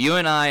so you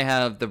and I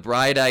have the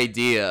bright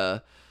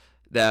idea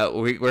that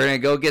we're gonna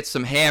go get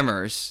some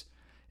hammers,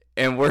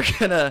 and we're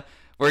gonna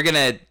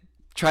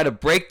try to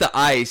break the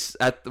ice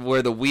at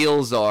where the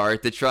wheels are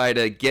to try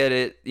to get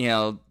it,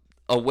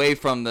 away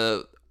from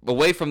the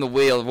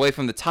wheel, away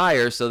from the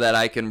tire, so that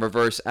I can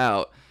reverse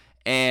out.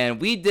 And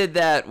we did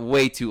that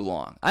way too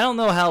long. I don't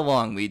know how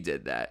long we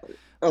did that,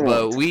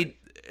 but we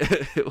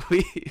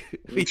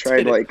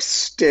tried like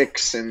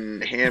sticks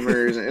and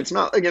hammers. And it's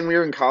not, again, we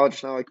were in college.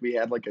 It's not like we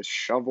had like a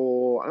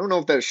shovel. I don't know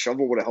if that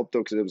shovel would have helped though,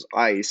 because it was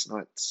ice,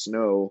 not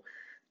snow.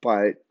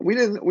 But we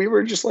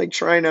were just like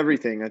trying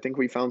everything. I think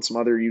we found some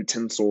other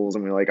utensils,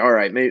 and we were like, all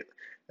right, mate.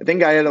 I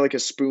think I had like a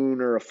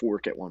spoon or a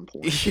fork at one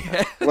point.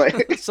 Yeah,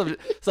 it's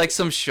like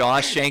some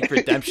Shawshank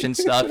Redemption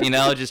stuff,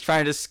 just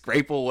trying to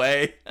scrape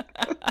away,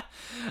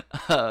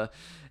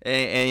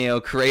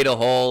 and create a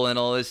hole and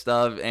all this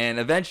stuff. And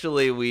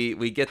eventually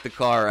we get the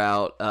car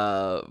out,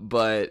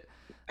 but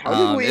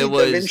how did we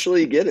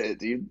eventually get it,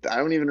 dude? I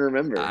don't even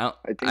remember.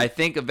 I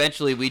think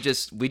eventually we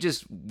just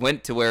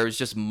went to where it was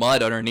just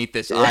mud underneath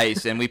this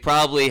ice, and we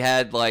probably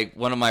had like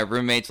one of my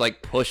roommates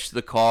like push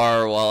the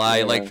car while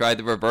I like tried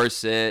to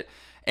reverse it.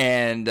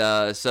 And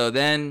so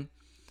then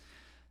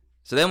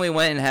we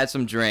went and had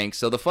some drinks.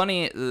 So the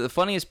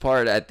funniest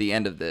part at the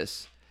end of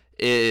this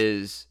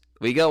is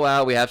we go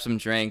out, we have some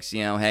drinks,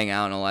 hang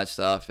out and all that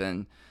stuff.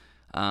 And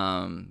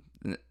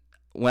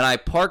when I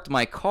parked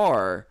my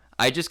car,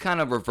 I just kind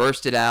of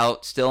reversed it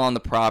out, still on the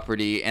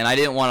property, and I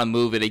didn't want to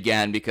move it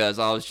again because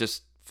I was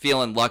just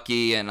feeling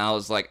lucky, and I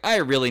was like, I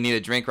really need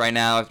a drink right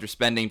now after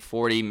spending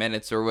 40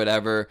 minutes or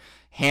whatever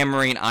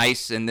hammering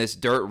ice in this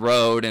dirt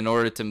road in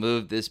order to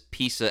move this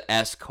piece of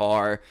S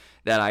car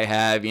that I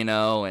have,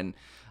 and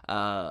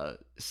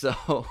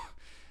so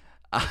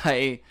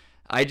I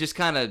just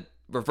kind of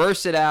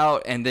reverse it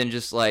out and then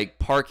just like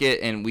park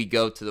it, and we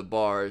go to the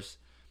bars.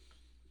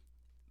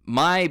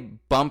 My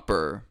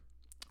bumper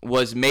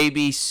was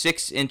maybe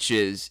 6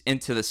 inches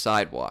into the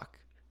sidewalk,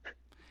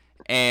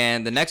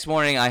 and the next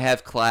morning I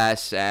have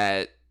class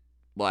at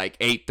like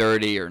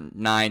 8:30 or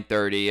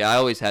 9:30. I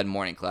always had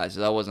morning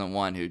classes. I wasn't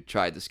one who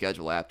tried to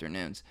schedule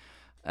afternoons.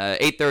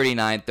 8:30,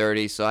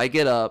 9:30. So I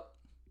get up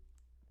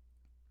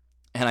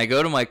and I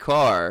go to my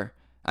car.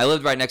 I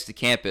lived right next to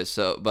campus,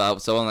 so I'm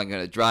not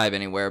going to drive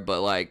anywhere.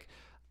 But like,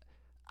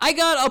 I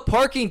got a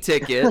parking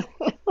ticket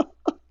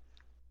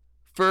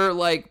for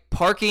like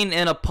parking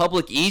in a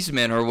public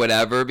easement or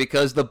whatever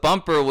because the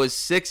bumper was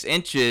 6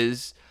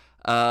 inches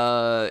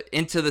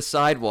into the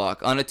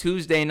sidewalk on a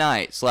Tuesday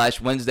night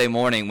 / Wednesday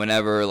morning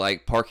whenever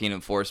like parking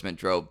enforcement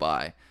drove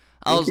by.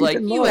 I was like,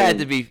 you had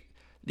to be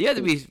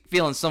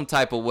feeling some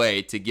type of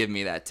way to give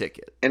me that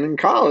ticket. And in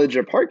college,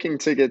 a parking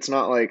ticket's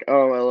not like,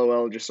 oh,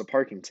 LOL, just a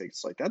parking ticket.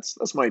 It's like,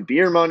 that's my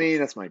beer money,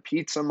 that's my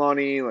pizza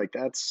money, like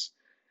that's,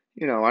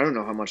 I don't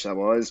know how much that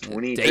was,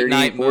 20, Date 30,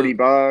 night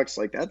 $40,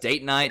 like that's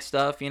date night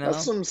stuff,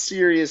 That's some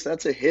serious,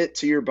 that's a hit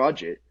to your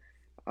budget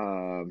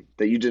that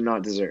you did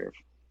not deserve.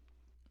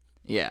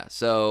 Yeah,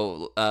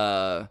 so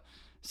yeah,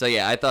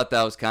 I thought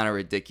that was kind of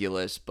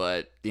ridiculous,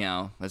 but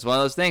it's one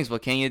of those things.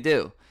 What can you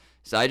do?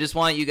 So I just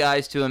want you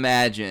guys to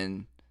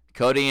imagine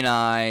Cody and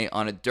I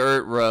on a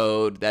dirt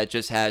road that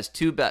just has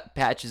two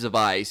patches of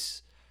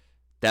ice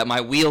that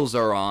my wheels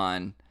are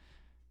on,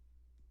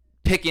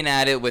 picking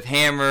at it with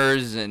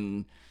hammers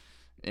and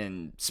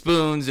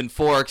spoons and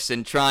forks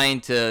and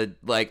trying to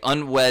like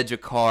unwedge a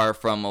car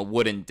from a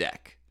wooden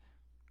deck.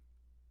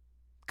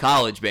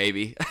 College,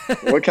 baby.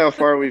 Look how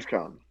far we've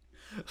come.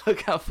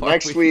 Look how far.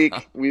 Next week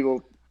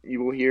you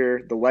will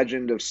hear the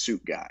legend of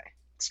Suit Guy.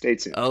 Stay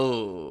tuned.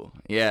 Oh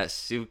yes,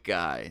 Suit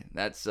Guy.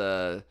 That's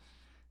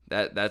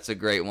that's a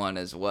great one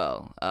as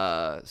well.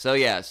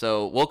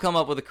 So we'll come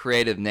up with a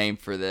creative name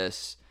for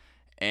this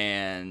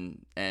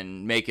and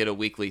make it a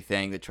weekly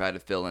thing to try to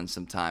fill in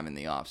some time in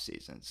the off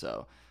season.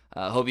 So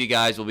hope you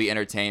guys will be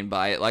entertained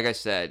by it. Like I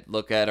said,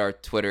 look at our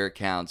Twitter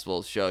accounts.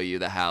 We'll show you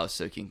the house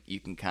so you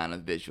can kind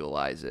of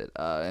visualize it.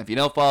 If you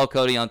don't follow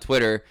Cody on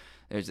Twitter,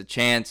 there's a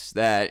chance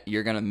that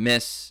you're going to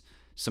miss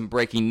some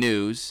breaking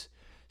news.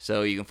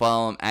 So you can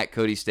follow him at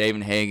Cody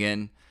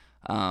Stavenhagen.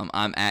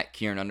 I'm at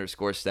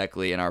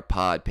Kieran_Steckley, and our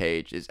pod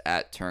page is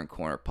at Turn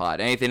Corner Pod.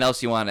 Anything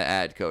else you want to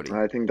add, Cody?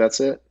 I think that's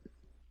it.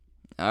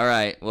 All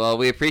right. Well,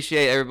 we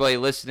appreciate everybody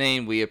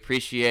listening. We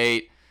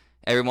appreciate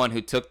everyone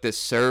who took this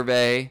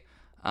survey.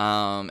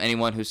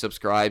 Anyone who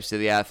subscribes to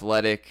The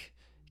Athletic,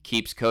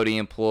 keeps Cody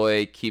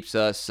employed, keeps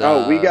us...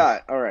 all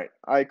right.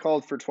 I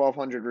called for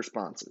 1,200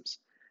 responses.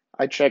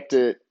 I checked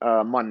it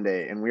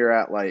Monday, and we were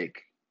at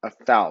like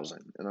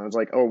 1,000. And I was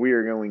like, oh, we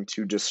are going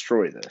to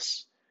destroy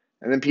this.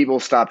 And then people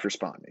stopped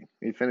responding.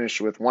 We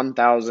finished with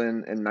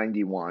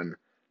 1,091.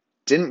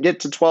 Didn't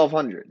get to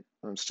 1,200.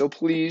 I'm still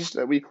pleased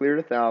that we cleared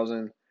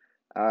 1,000.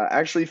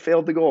 Actually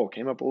failed the goal.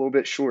 Came up a little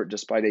bit short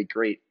despite a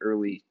great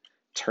early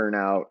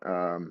turnout.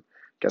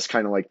 Guess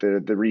kind of like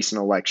the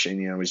recent election,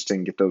 we just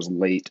didn't get those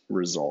late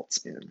results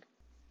in.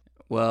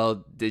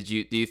 Well, do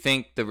you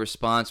think the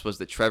response was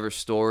the Trevor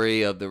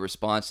Story of the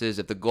responses?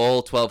 If the goal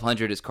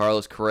 1,200 is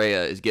Carlos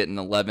Correa is getting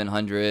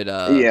 1,100.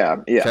 Yeah.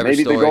 Trevor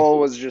Maybe Story. The goal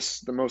was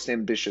just the most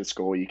ambitious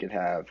goal you could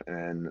have,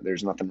 and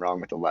there's nothing wrong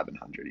with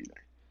 1,100 either.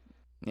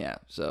 Yeah,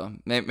 so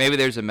maybe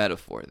there's a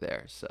metaphor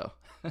there. So,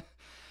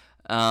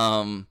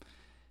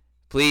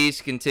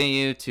 please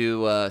continue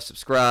to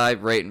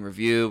subscribe, rate, and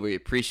review. We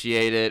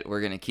appreciate it.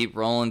 We're gonna keep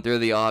rolling through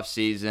the off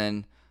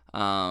season.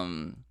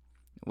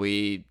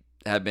 We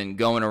have been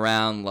going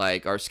around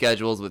like our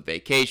schedules with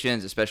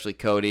vacations, especially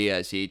Cody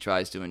as he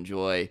tries to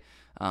enjoy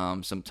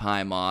some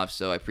time off.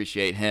 So I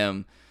appreciate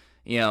him,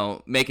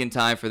 making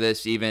time for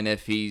this, even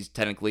if he's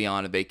technically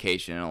on a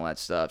vacation and all that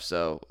stuff.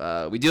 So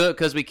we do it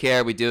because we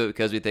care. We do it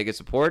because we think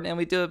it's important, and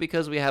we do it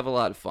because we have a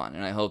lot of fun.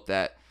 And I hope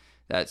that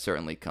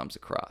certainly comes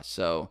across.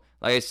 So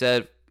like I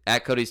said,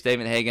 at Cody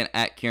Stavenhagen,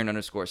 at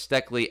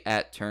Kieran_Steckley,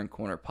 at Turn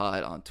Corner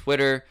Pod on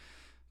Twitter.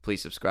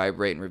 Please subscribe,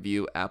 rate, and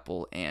review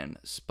Apple and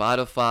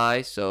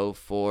Spotify. So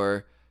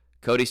for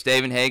Cody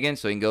Stavenhagen,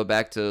 so you can go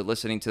back to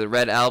listening to the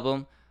Red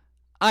Album,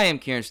 I am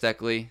Kieran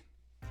Steckley.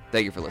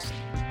 Thank you for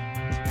listening.